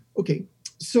 Okay.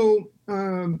 So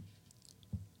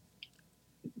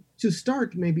to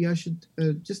start, maybe I should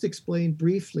just explain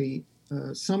briefly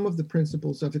some of the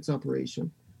principles of its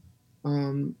operation.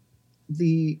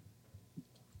 The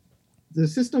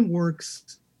system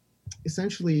works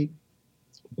essentially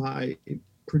by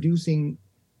producing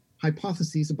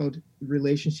hypotheses about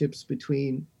relationships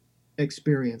between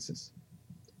experiences.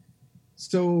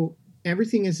 So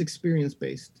everything is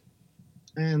experience-based,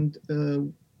 and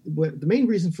the main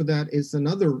reason for that is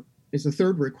a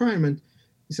third requirement,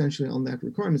 essentially on that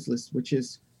requirements list, which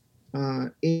is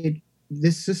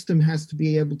this system has to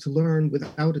be able to learn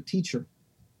without a teacher.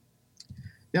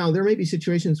 Now, there may be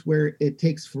situations where it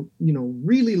takes for,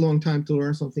 really long time to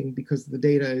learn something because the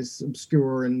data is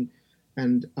obscure and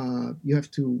you have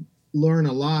to learn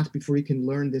a lot before you can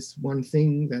learn this one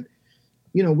thing that,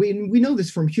 we know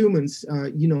this from humans.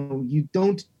 You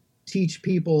don't teach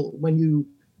people when you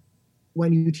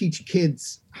teach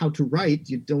kids how to write,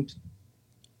 you don't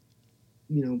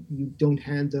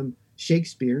hand them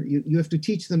Shakespeare. You have to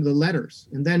teach them the letters,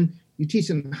 and then you teach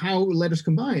them how letters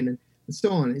combine and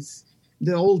so on. It's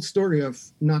the old story of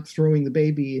not throwing the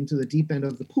baby into the deep end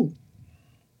of the pool.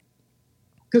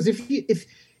 Because if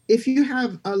you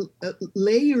have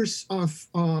layers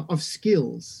of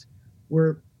skills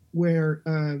where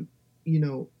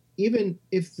even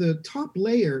if the top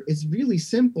layer is really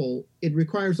simple, it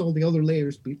requires all the other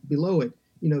layers below it.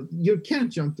 You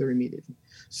can't jump there immediately.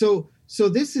 So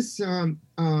this is a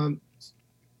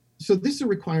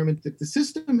requirement that the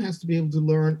system has to be able to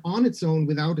learn on its own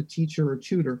without a teacher or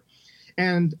tutor,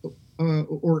 and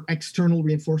or external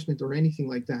reinforcement or anything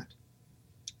like that.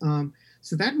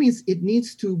 So that means it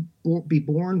needs to be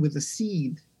born with a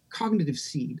seed, cognitive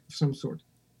seed of some sort,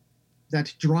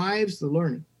 that drives the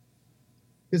learning.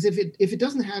 Because if it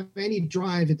doesn't have any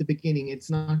drive at the beginning, it's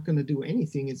not going to do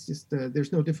anything. It's just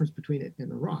there's no difference between it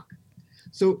and a rock.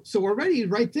 So already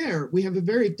right there, we have a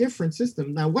very different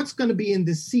system. Now, what's going to be in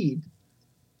this seed?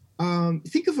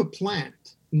 Think of a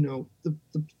plant.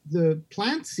 The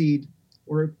plant seed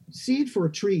or seed for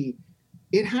a tree.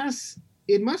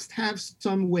 It must have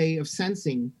some way of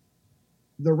sensing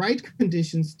the right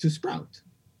conditions to sprout.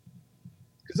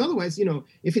 Because otherwise,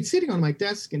 if it's sitting on my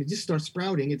desk and it just starts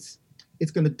sprouting, it's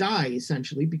going to die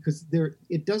essentially because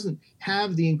it doesn't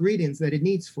have the ingredients that it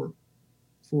needs for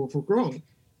growing.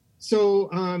 So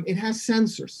it has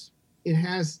sensors, it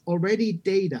has already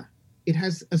data, it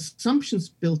has assumptions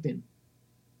built in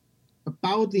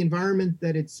about the environment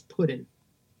that it's put in.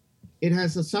 It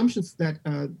has assumptions that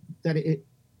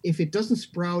if it doesn't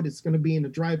sprout, it's going to be in a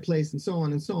dry place and so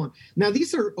on and so on. Now,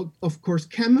 these are, of course,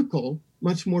 chemical,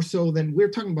 much more so than we're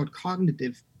talking about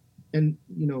cognitive and,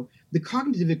 the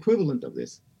cognitive equivalent of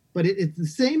this. But it's the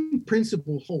same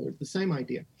principle hold, the same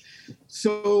idea.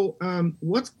 So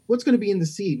what's going to be in the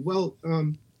seed? Well,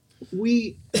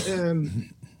 we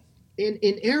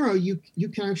in Arrow, you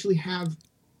can actually have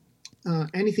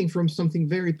anything from something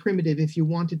very primitive if you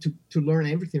wanted to learn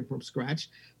everything from scratch.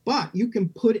 But you can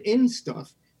put in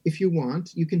stuff if you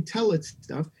want. You can tell it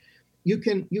stuff. You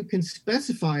can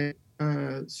specify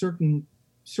certain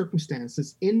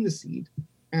circumstances in the seed,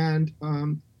 and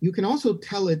you can also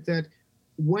tell it that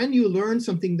when you learn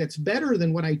something that's better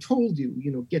than what I told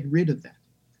you, get rid of that.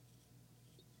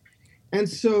 And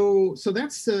so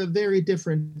that's a very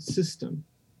different system.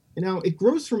 And now it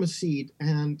grows from a seed,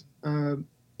 and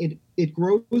it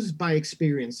grows by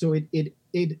experience. So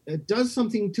it does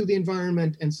something to the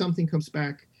environment, and something comes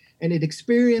back, and it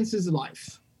experiences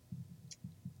life.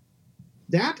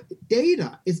 That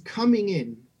data is coming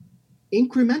in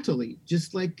incrementally,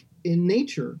 just like in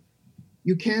nature.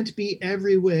 You can't be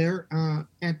everywhere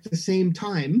at the same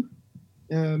time,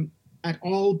 at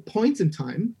all points in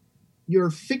time.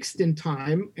 You're fixed in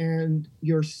time, and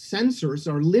your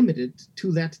sensors are limited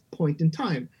to that point in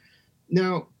time.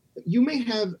 Now, you may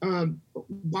have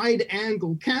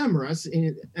wide-angle cameras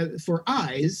for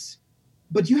eyes,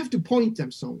 but you have to point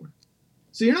them somewhere.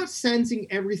 So you're not sensing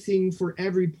everything for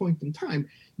every point in time.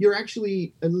 You're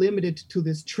actually limited to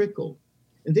this trickle.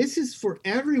 And this is for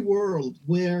every world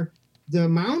where the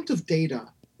amount of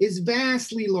data is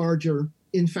vastly larger,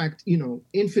 in fact,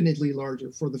 infinitely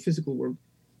larger for the physical world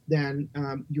than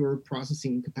your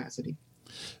processing capacity.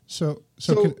 So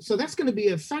that's going to be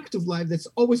a fact of life. That's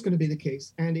always going to be the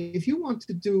case. And if you want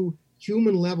to do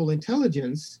human level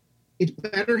intelligence, it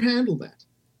better handle that.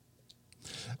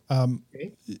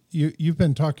 Okay. You've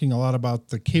been talking a lot about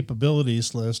the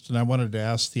capabilities list, and I wanted to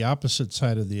ask the opposite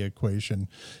side of the equation.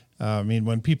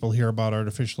 When people hear about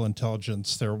artificial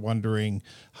intelligence, they're wondering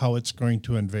how it's going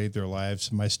to invade their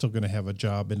lives. Am I still going to have a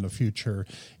job in the future?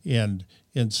 And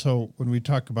so when we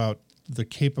talk about the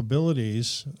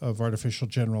capabilities of artificial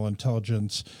general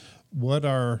intelligence,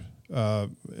 do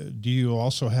you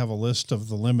also have a list of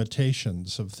the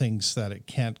limitations of things that it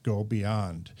can't go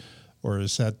beyond? Or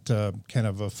is that kind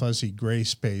of a fuzzy gray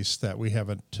space that we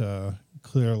haven't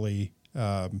clearly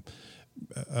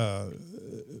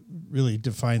really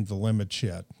defined the limits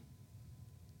yet?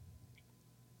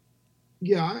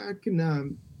 Yeah, I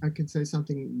can say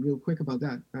something real quick about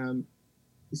that.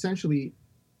 Essentially,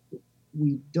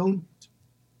 we don't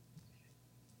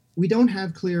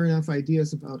have clear enough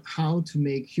ideas about how to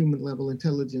make human level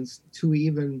intelligence to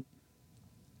even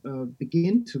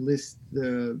begin to list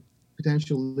the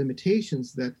potential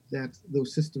limitations that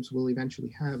those systems will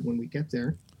eventually have when we get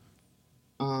there.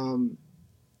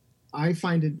 I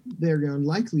find it very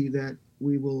unlikely that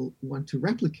we will want to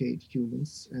replicate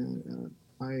humans.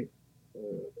 I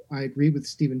agree with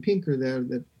Steven Pinker there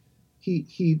that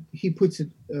he puts it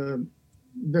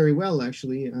very well,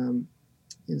 actually,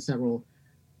 in several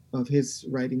of his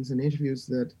writings and interviews,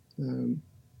 that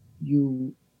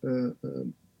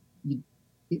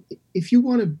if you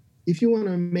want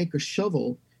to make a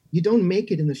shovel, you don't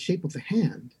make it in the shape of a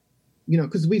hand,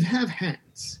 because we have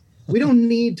hands. We don't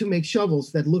need to make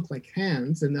shovels that look like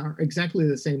hands and are exactly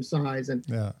the same size and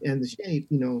the shape.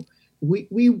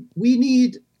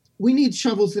 We need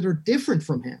shovels that are different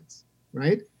from hands,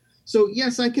 right? So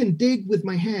yes, I can dig with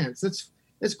my hands.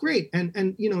 That's great, and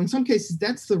in some cases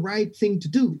that's the right thing to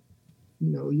do.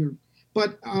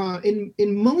 But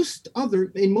in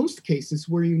most cases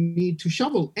where you need to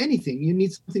shovel anything, you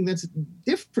need something that's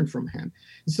different from hand.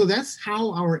 And so that's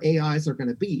how our AIs are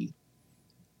going to be.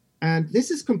 And this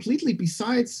is completely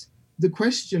besides the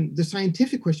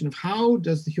scientific question of how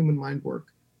does the human mind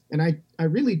work. And I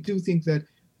really do think that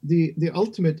the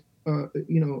ultimate,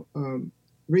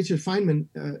 Richard Feynman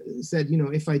said,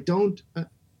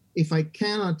 if I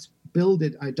cannot build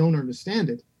it, I don't understand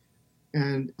it.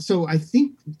 And so I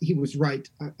think he was right.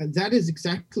 That is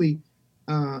exactly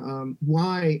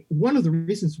why, one of the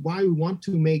reasons why we want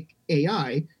to make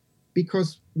AI,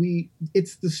 because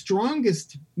it's the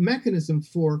strongest mechanism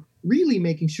for really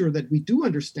making sure that we do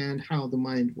understand how the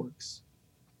mind works.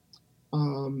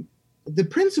 The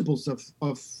principles of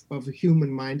a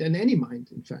human mind, and any mind,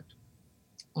 in fact.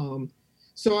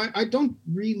 So I don't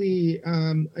really,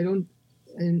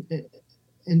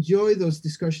 enjoy those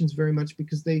discussions very much,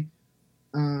 because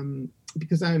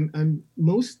because I'm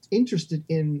most interested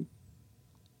in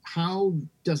how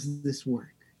does this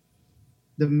work,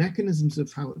 the mechanisms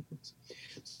of how it works.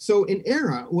 So in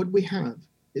ERA, what we have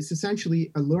is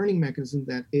essentially a learning mechanism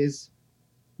that is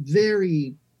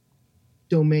very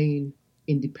domain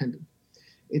independent.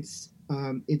 It's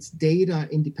data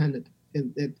independent.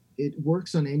 It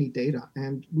works on any data,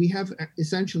 and we have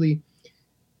essentially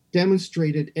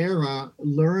demonstrated ERA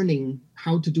learning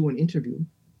how to do an interview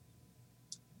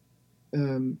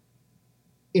in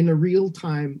a real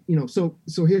time. So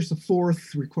here's the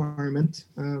fourth requirement: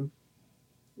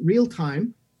 real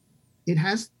time. It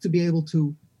has to be able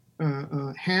to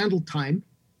handle time,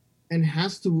 and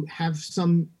has to have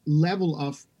some level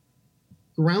of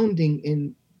grounding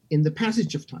in the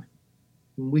passage of time.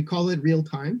 We call it real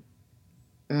time.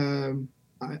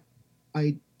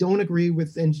 I don't agree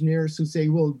with engineers who say,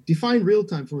 well, define real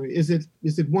time for me. Is it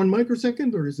 1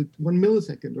 microsecond, or is it 1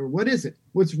 millisecond, or what is it?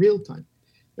 What's real time?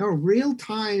 Now, real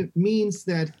time means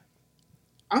that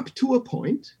up to a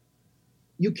point,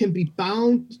 you can be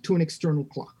bound to an external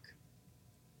clock.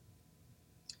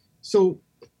 So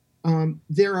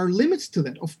there are limits to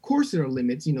that. Of course, there are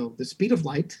limits. The speed of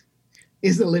light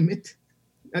is a limit.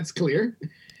 That's clear.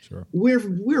 Sure.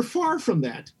 We're far from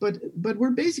that, but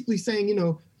we're basically saying,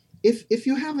 if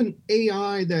you have an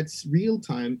AI that's real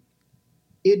time,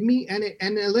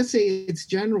 and let's say it's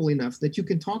general enough that you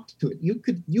can talk to it.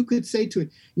 You could say to it,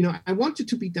 I want you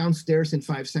to be downstairs in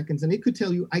 5 seconds, and it could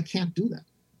tell you, I can't do that.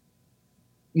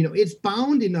 It's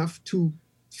bound enough to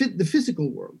fit the physical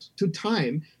world, to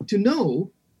time, to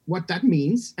know what that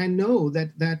means, and know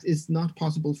that that is not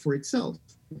possible for itself.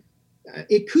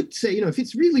 It could say, if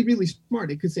it's really, really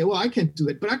smart, it could say, well, I can't do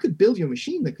it, but I could build you a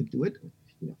machine that could do it.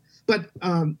 But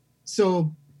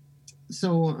so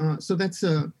that's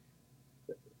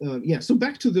so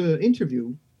back to the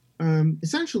interview.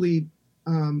 Essentially,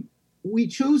 we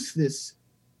chose this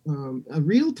a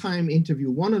real-time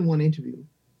interview, one-on-one interview,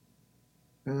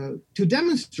 to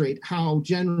demonstrate how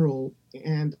general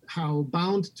and how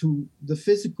bound to the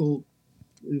physical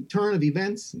turn of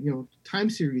events, time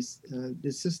series,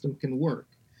 this system can work.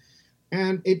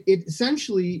 And it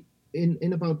essentially,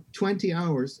 in about 20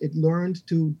 hours, it learned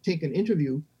to take an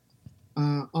interview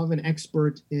of an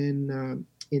expert in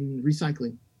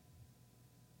recycling.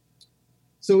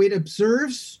 So it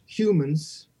observes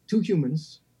two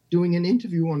humans doing an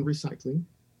interview on recycling.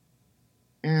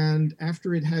 And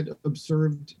after it had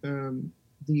observed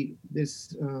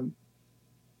this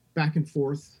back and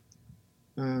forth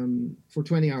for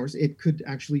 20 hours, it could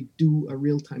actually do a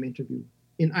real-time interview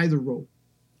in either role.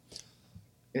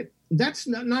 That's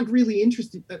not really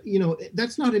interesting.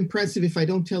 That's not impressive if I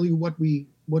don't tell you what we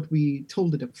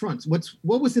told it up front.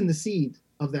 What was in the seed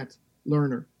of that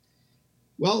learner?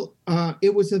 Well,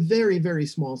 it was a very, very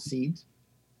small seed.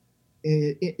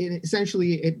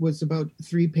 Essentially, it was about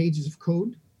 3 pages of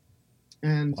code,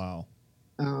 and wow.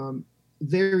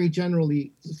 very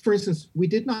generally, for instance, we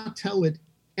did not tell it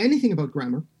anything about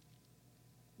grammar.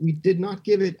 We did not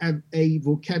give it a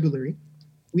vocabulary.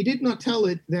 We did not tell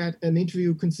it that an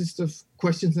interview consists of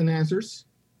questions and answers.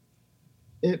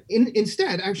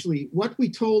 Instead, actually, what we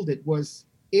told it was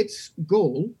its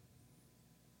goal,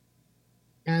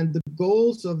 and the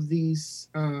goals of these,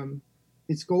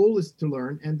 its goal is to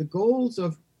learn, and the goals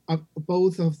of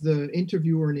both of the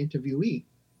interviewer and interviewee.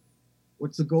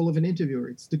 What's the goal of an interviewer?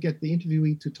 It's to get the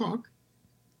interviewee to talk.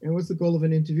 And what's the goal of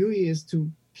an interviewee is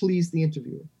to please the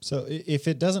interviewer. So if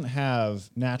it doesn't have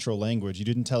natural language, you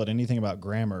didn't tell it anything about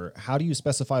grammar, how do you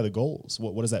specify the goals?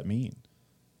 What does that mean?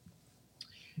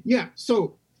 Yeah,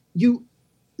 so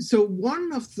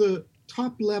one of the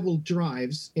top level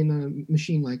drives in a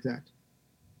machine like that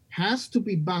has to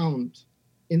be bound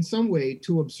in some way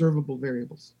to observable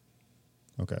variables.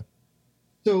 Okay.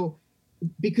 So,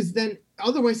 because then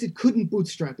otherwise it couldn't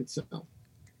bootstrap itself.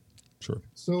 Sure.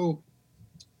 So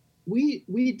we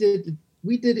did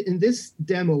it in this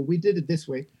demo. We did it this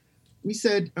way. We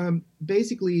said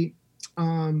basically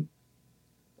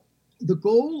the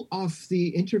goal of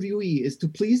the interviewee is to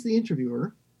please the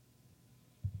interviewer,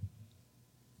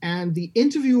 and the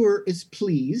interviewer is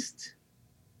pleased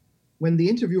when the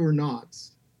interviewer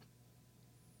nods.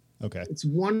 Okay. It's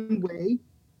one way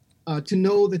to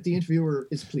know that the interviewer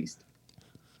is pleased.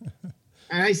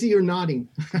 And I see you're nodding.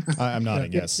 I'm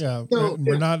nodding, yes. Yeah, So,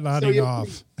 we're not nodding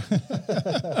off.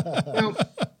 Now,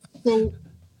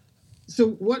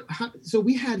 so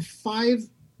we had 5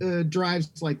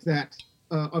 drives like that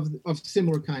of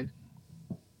similar kind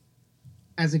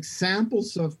as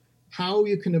examples of how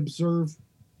you can observe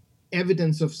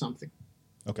evidence of something.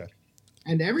 Okay.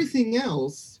 And everything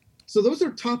else, so those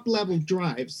are top level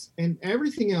drives, and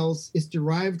everything else is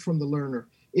derived from the learner.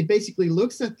 It basically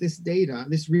looks at this data,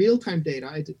 this real-time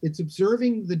data. It's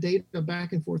observing the data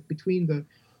back and forth between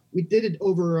we did it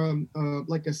over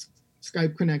like a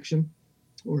Skype connection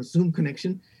or a Zoom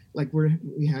connection, like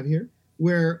we have here,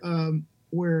 where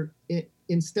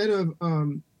instead of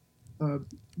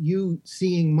you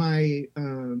seeing my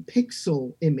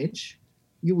pixel image,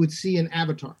 you would see an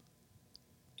avatar.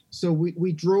 So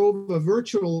we drove a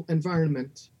virtual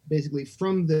environment basically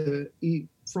from the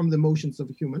motions of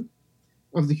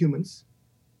the humans,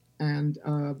 and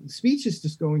speech is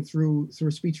just going through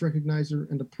a speech recognizer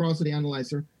and a prosody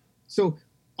analyzer. So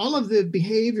all of the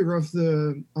behavior of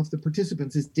the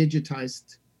participants is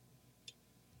digitized,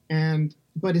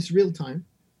 but it's real time,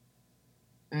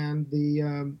 and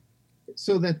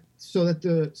so that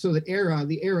the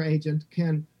ERA agent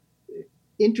can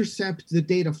intercept the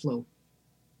data flow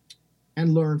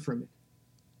and learn from it.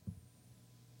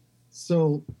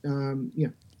 So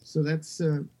so that's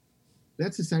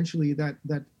essentially that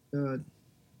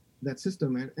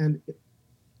system, and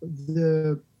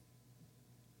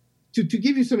to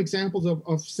give you some examples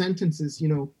of sentences,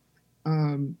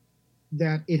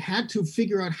 that it had to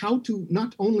figure out how to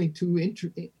not only to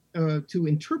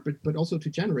interpret but also to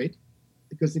generate,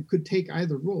 because it could take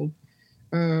either role.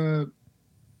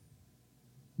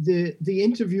 The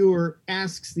interviewer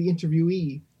asks the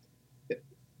interviewee.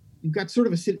 You've got sort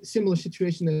of a similar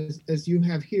situation as you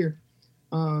have here.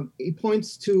 He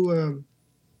points to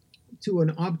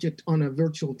an object on a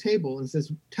virtual table and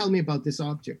says, "Tell me about this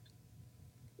object."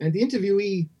 And the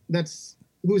interviewee,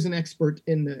 who's an expert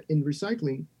in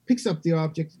recycling, picks up the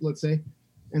object, let's say,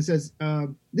 and says,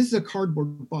 "This is a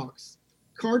cardboard box.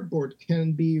 Cardboard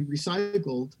can be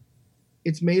recycled.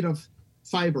 It's made of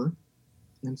fiber,"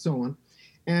 and so on.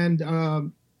 And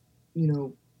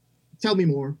tell me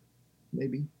more,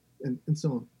 maybe, and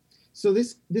so on. So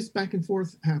this back and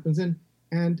forth happens,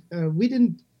 and we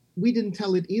didn't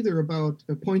tell it either about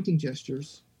pointing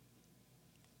gestures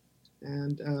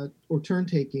and or turn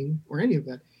taking or any of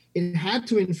that. It had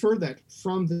to infer that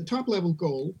from the top level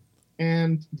goal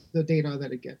and the data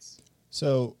that it gets.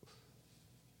 So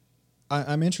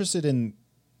I'm interested in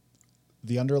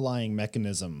the underlying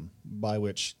mechanism by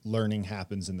which learning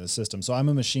happens in this system. So I'm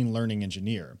a machine learning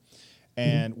engineer.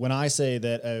 And when I say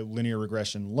that a linear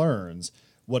regression learns,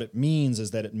 what it means is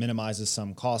that it minimizes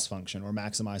some cost function or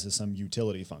maximizes some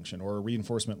utility function, or a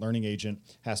reinforcement learning agent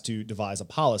has to devise a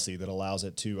policy that allows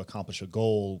it to accomplish a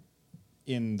goal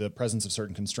in the presence of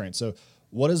certain constraints. So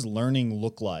what does learning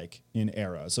look like in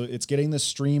ERA? So it's getting this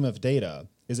stream of data.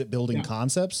 Is it building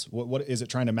concepts? What is it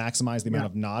trying to maximize the amount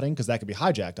of nodding? Because that could be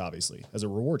hijacked, obviously, as a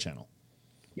reward channel.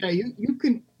 Yeah, you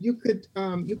could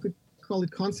call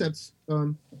it concepts,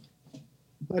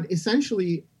 but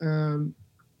essentially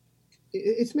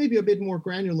it's maybe a bit more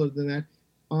granular than that.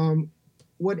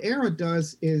 What ERA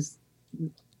does is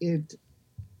it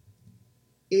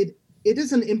it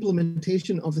is an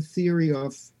implementation of a theory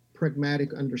of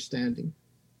pragmatic understanding.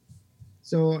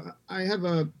 So I have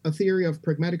a theory of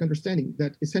pragmatic understanding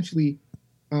that essentially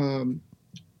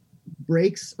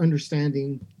breaks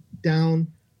understanding down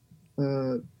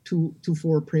to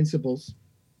four principles.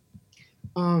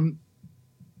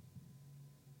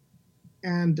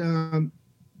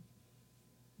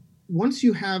 Once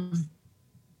you have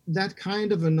that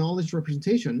kind of a knowledge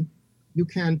representation, you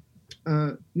can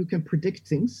predict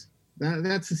things.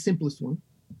 That's the simplest one.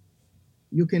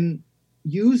 You can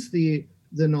use the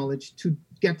knowledge to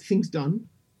get things done.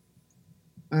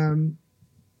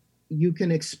 You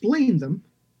can explain them,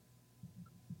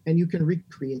 and you can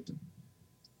recreate them.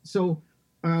 So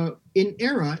in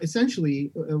ERA,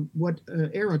 essentially, what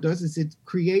ERA does is it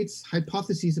creates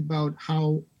hypotheses about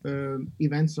how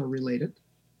events are related,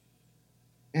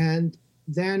 and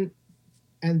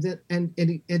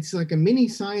it's like a mini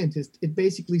scientist. It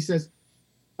basically says,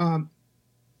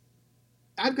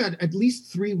 I've got at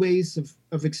least three ways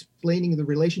of explaining the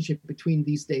relationship between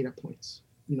these data points,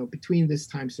 between this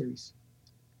time series.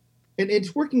 And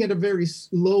it's working at a very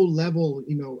low level,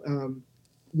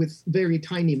 with very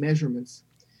tiny measurements.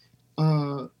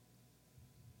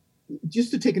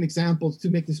 Just to take an example to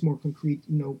make this more concrete,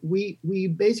 we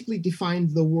basically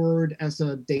defined the word as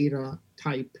a data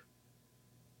type.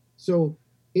 So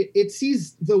it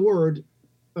sees the word,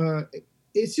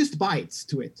 it's just bytes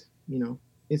to it,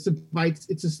 it's a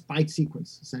byte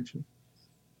sequence essentially.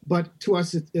 But to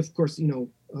us, of course,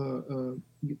 you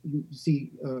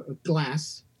see a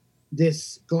glass.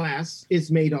 This glass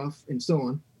is made of, and so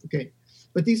on. Okay,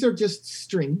 but these are just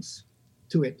strings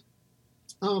to it.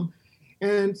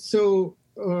 And so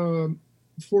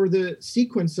for the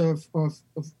sequence of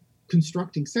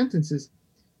constructing sentences,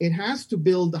 it has to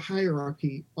build a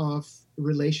hierarchy of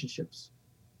relationships.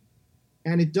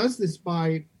 And it does this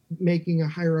by making a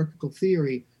hierarchical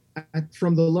theory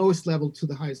from the lowest level to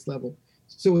the highest level.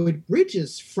 So it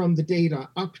bridges from the data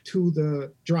up to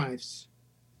the drives.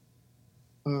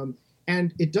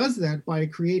 And it does that by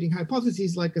creating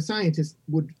hypotheses like a scientist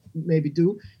would maybe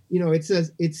do. It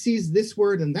says it sees this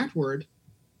word and that word,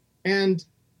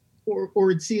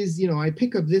 or it sees, I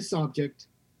pick up this object,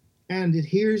 and it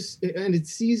hears and it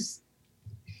sees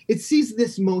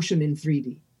this motion in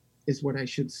 3D, is what I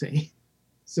should say.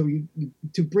 So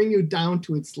to bring you down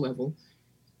to its level,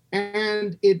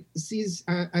 and it sees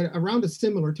around a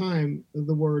similar time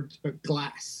the word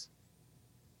glass,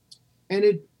 and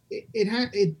it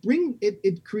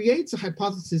creates a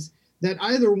hypothesis that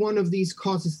either one of these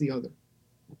causes the other.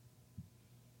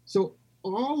 So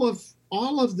all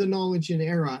of the knowledge in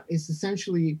ERA is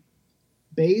essentially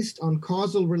based on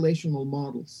causal relational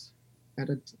models at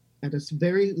a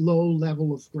very low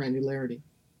level of granularity.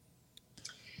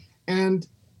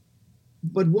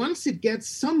 But once it gets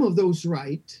some of those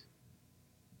right,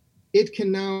 it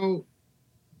can now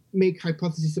make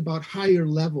hypotheses about higher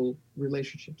level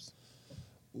relationships.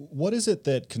 What is it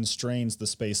that constrains the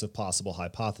space of possible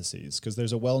hypotheses? Because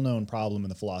there's a well-known problem in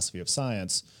the philosophy of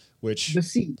science, which... The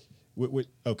seed.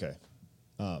 Okay.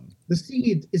 The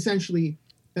seed, essentially,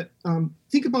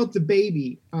 think about the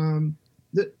baby.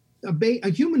 A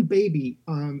human baby,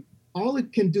 all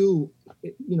it can do,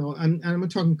 I'm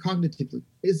talking cognitively,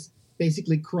 is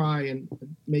basically cry and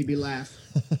maybe laugh.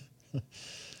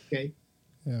 Okay.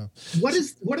 Yeah. What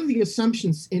are the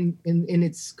assumptions in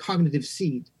its cognitive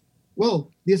seed?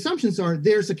 Well, the assumptions are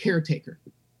there's a caretaker.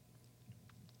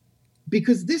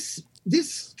 Because this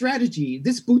strategy,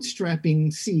 this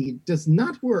bootstrapping seed does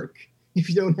not work if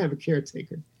you don't have a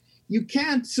caretaker. You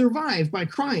can't survive by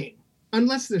crying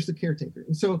unless there's a caretaker.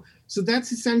 And so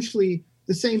that's essentially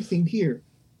the same thing here.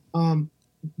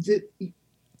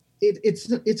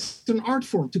 It's an art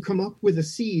form to come up with a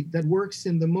seed that works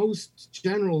in the most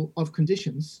general of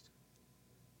conditions.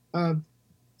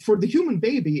 For the human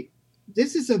baby,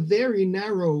 this is a very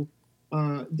narrow,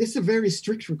 this is a very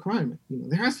strict requirement.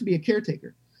 There has to be a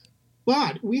caretaker.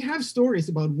 But we have stories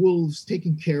about wolves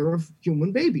taking care of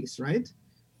human babies, right?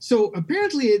 So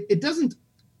apparently it doesn't,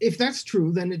 if that's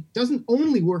true, then it doesn't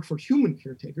only work for human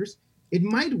caretakers. It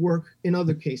might work in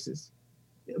other cases,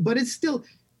 but it's still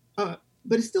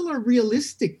a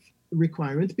realistic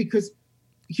requirement because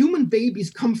human babies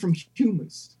come from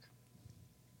humans.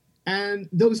 And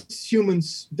those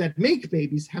humans that make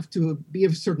babies have to be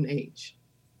of a certain age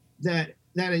that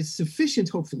is sufficient,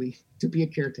 hopefully, to be a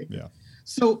caretaker. Yeah.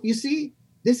 So you see,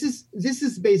 this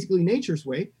is basically nature's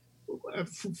way.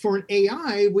 For an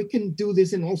AI, we can do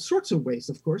this in all sorts of ways,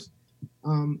 of course.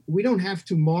 We don't have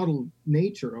to model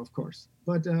nature, of course.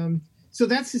 But so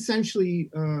that's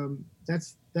essentially,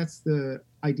 that's the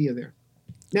idea there.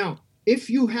 Now, if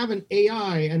you have an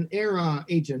AI, an ERA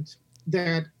agent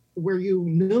that where you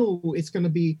know it's going to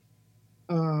be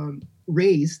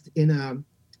raised in a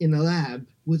lab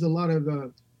with a lot of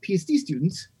PhD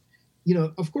students,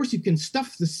 of course you can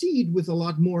stuff the seed with a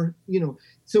lot more,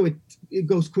 so it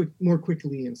goes more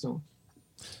quickly and so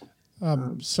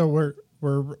on. So we're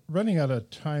running out of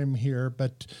time here,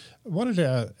 but I wanted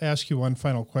to ask you one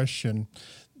final question.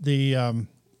 A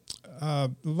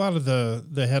lot of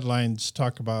the headlines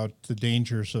talk about the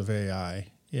dangers of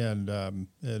AI,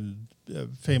 and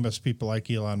famous people like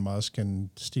Elon Musk and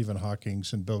Stephen Hawking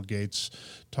and Bill Gates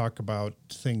talk about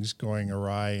things going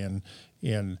awry,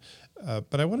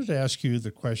 but I wanted to ask you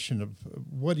the question of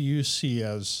what do you see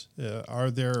as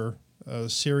are there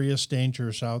serious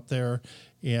dangers out there,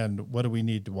 and what do we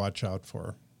need to watch out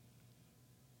for?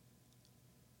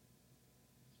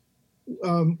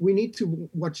 We need to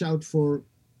watch out for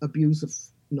abuse of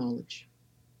knowledge.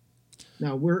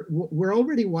 Now we're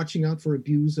already watching out for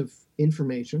abuse of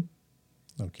information.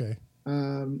 Okay.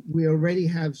 We already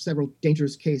have several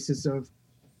dangerous cases of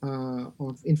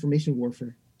information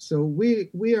warfare. So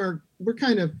we're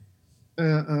kind of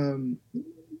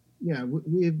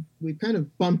we kind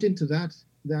of bumped into that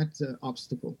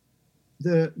obstacle.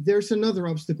 There's another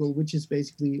obstacle, which is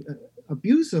basically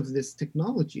abuse of this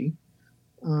technology,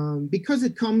 because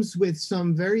it comes with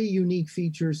some very unique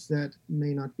features that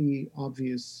may not be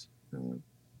obvious,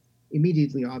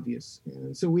 immediately obvious.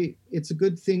 And so it's a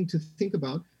good thing to think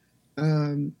about.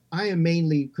 I am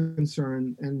mainly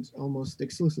concerned and almost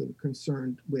exclusively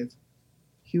concerned with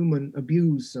human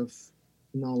abuse of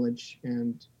knowledge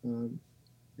and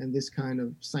this kind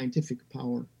of scientific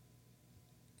power.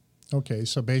 Okay,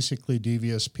 so basically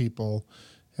devious people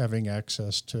having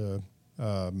access to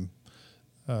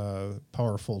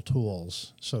powerful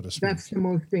tools, so to speak. That's the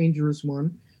most dangerous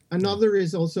one. Another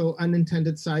is also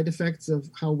unintended side effects of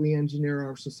how we engineer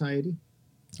our society.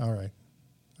 All right.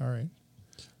 Well,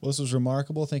 this was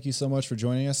remarkable. Thank you so much for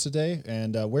joining us today.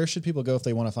 And where should people go if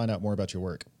they want to find out more about your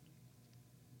work?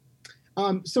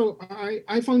 So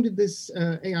I founded this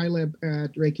AI lab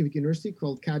at Reykjavik University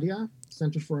called CADIA,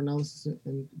 Center for Analysis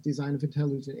and Design of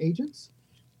Intelligent Agents.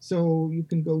 So you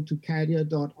can go to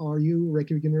cadia.ru,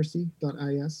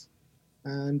 reykjavikuniversity.is,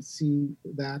 and see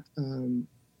that.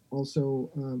 Also,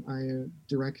 I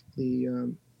direct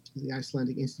the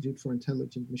Icelandic Institute for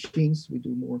Intelligent Machines. We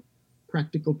do more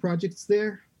practical projects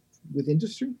there with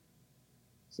industry.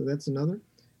 So that's another.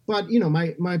 But,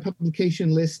 my publication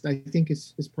list, I think,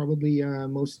 is probably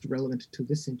most relevant to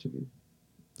this interview.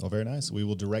 Oh, very nice. We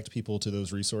will direct people to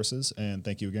those resources. And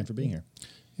thank you again for being here.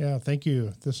 Yeah, thank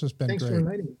you. This has been great. Thanks for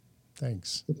inviting me.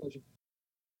 Thanks. It's a pleasure.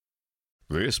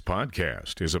 This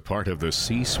podcast is a part of the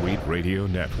C-Suite Radio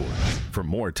Network. For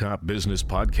more top business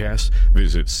podcasts,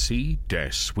 visit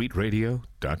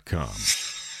c-suiteradio.com.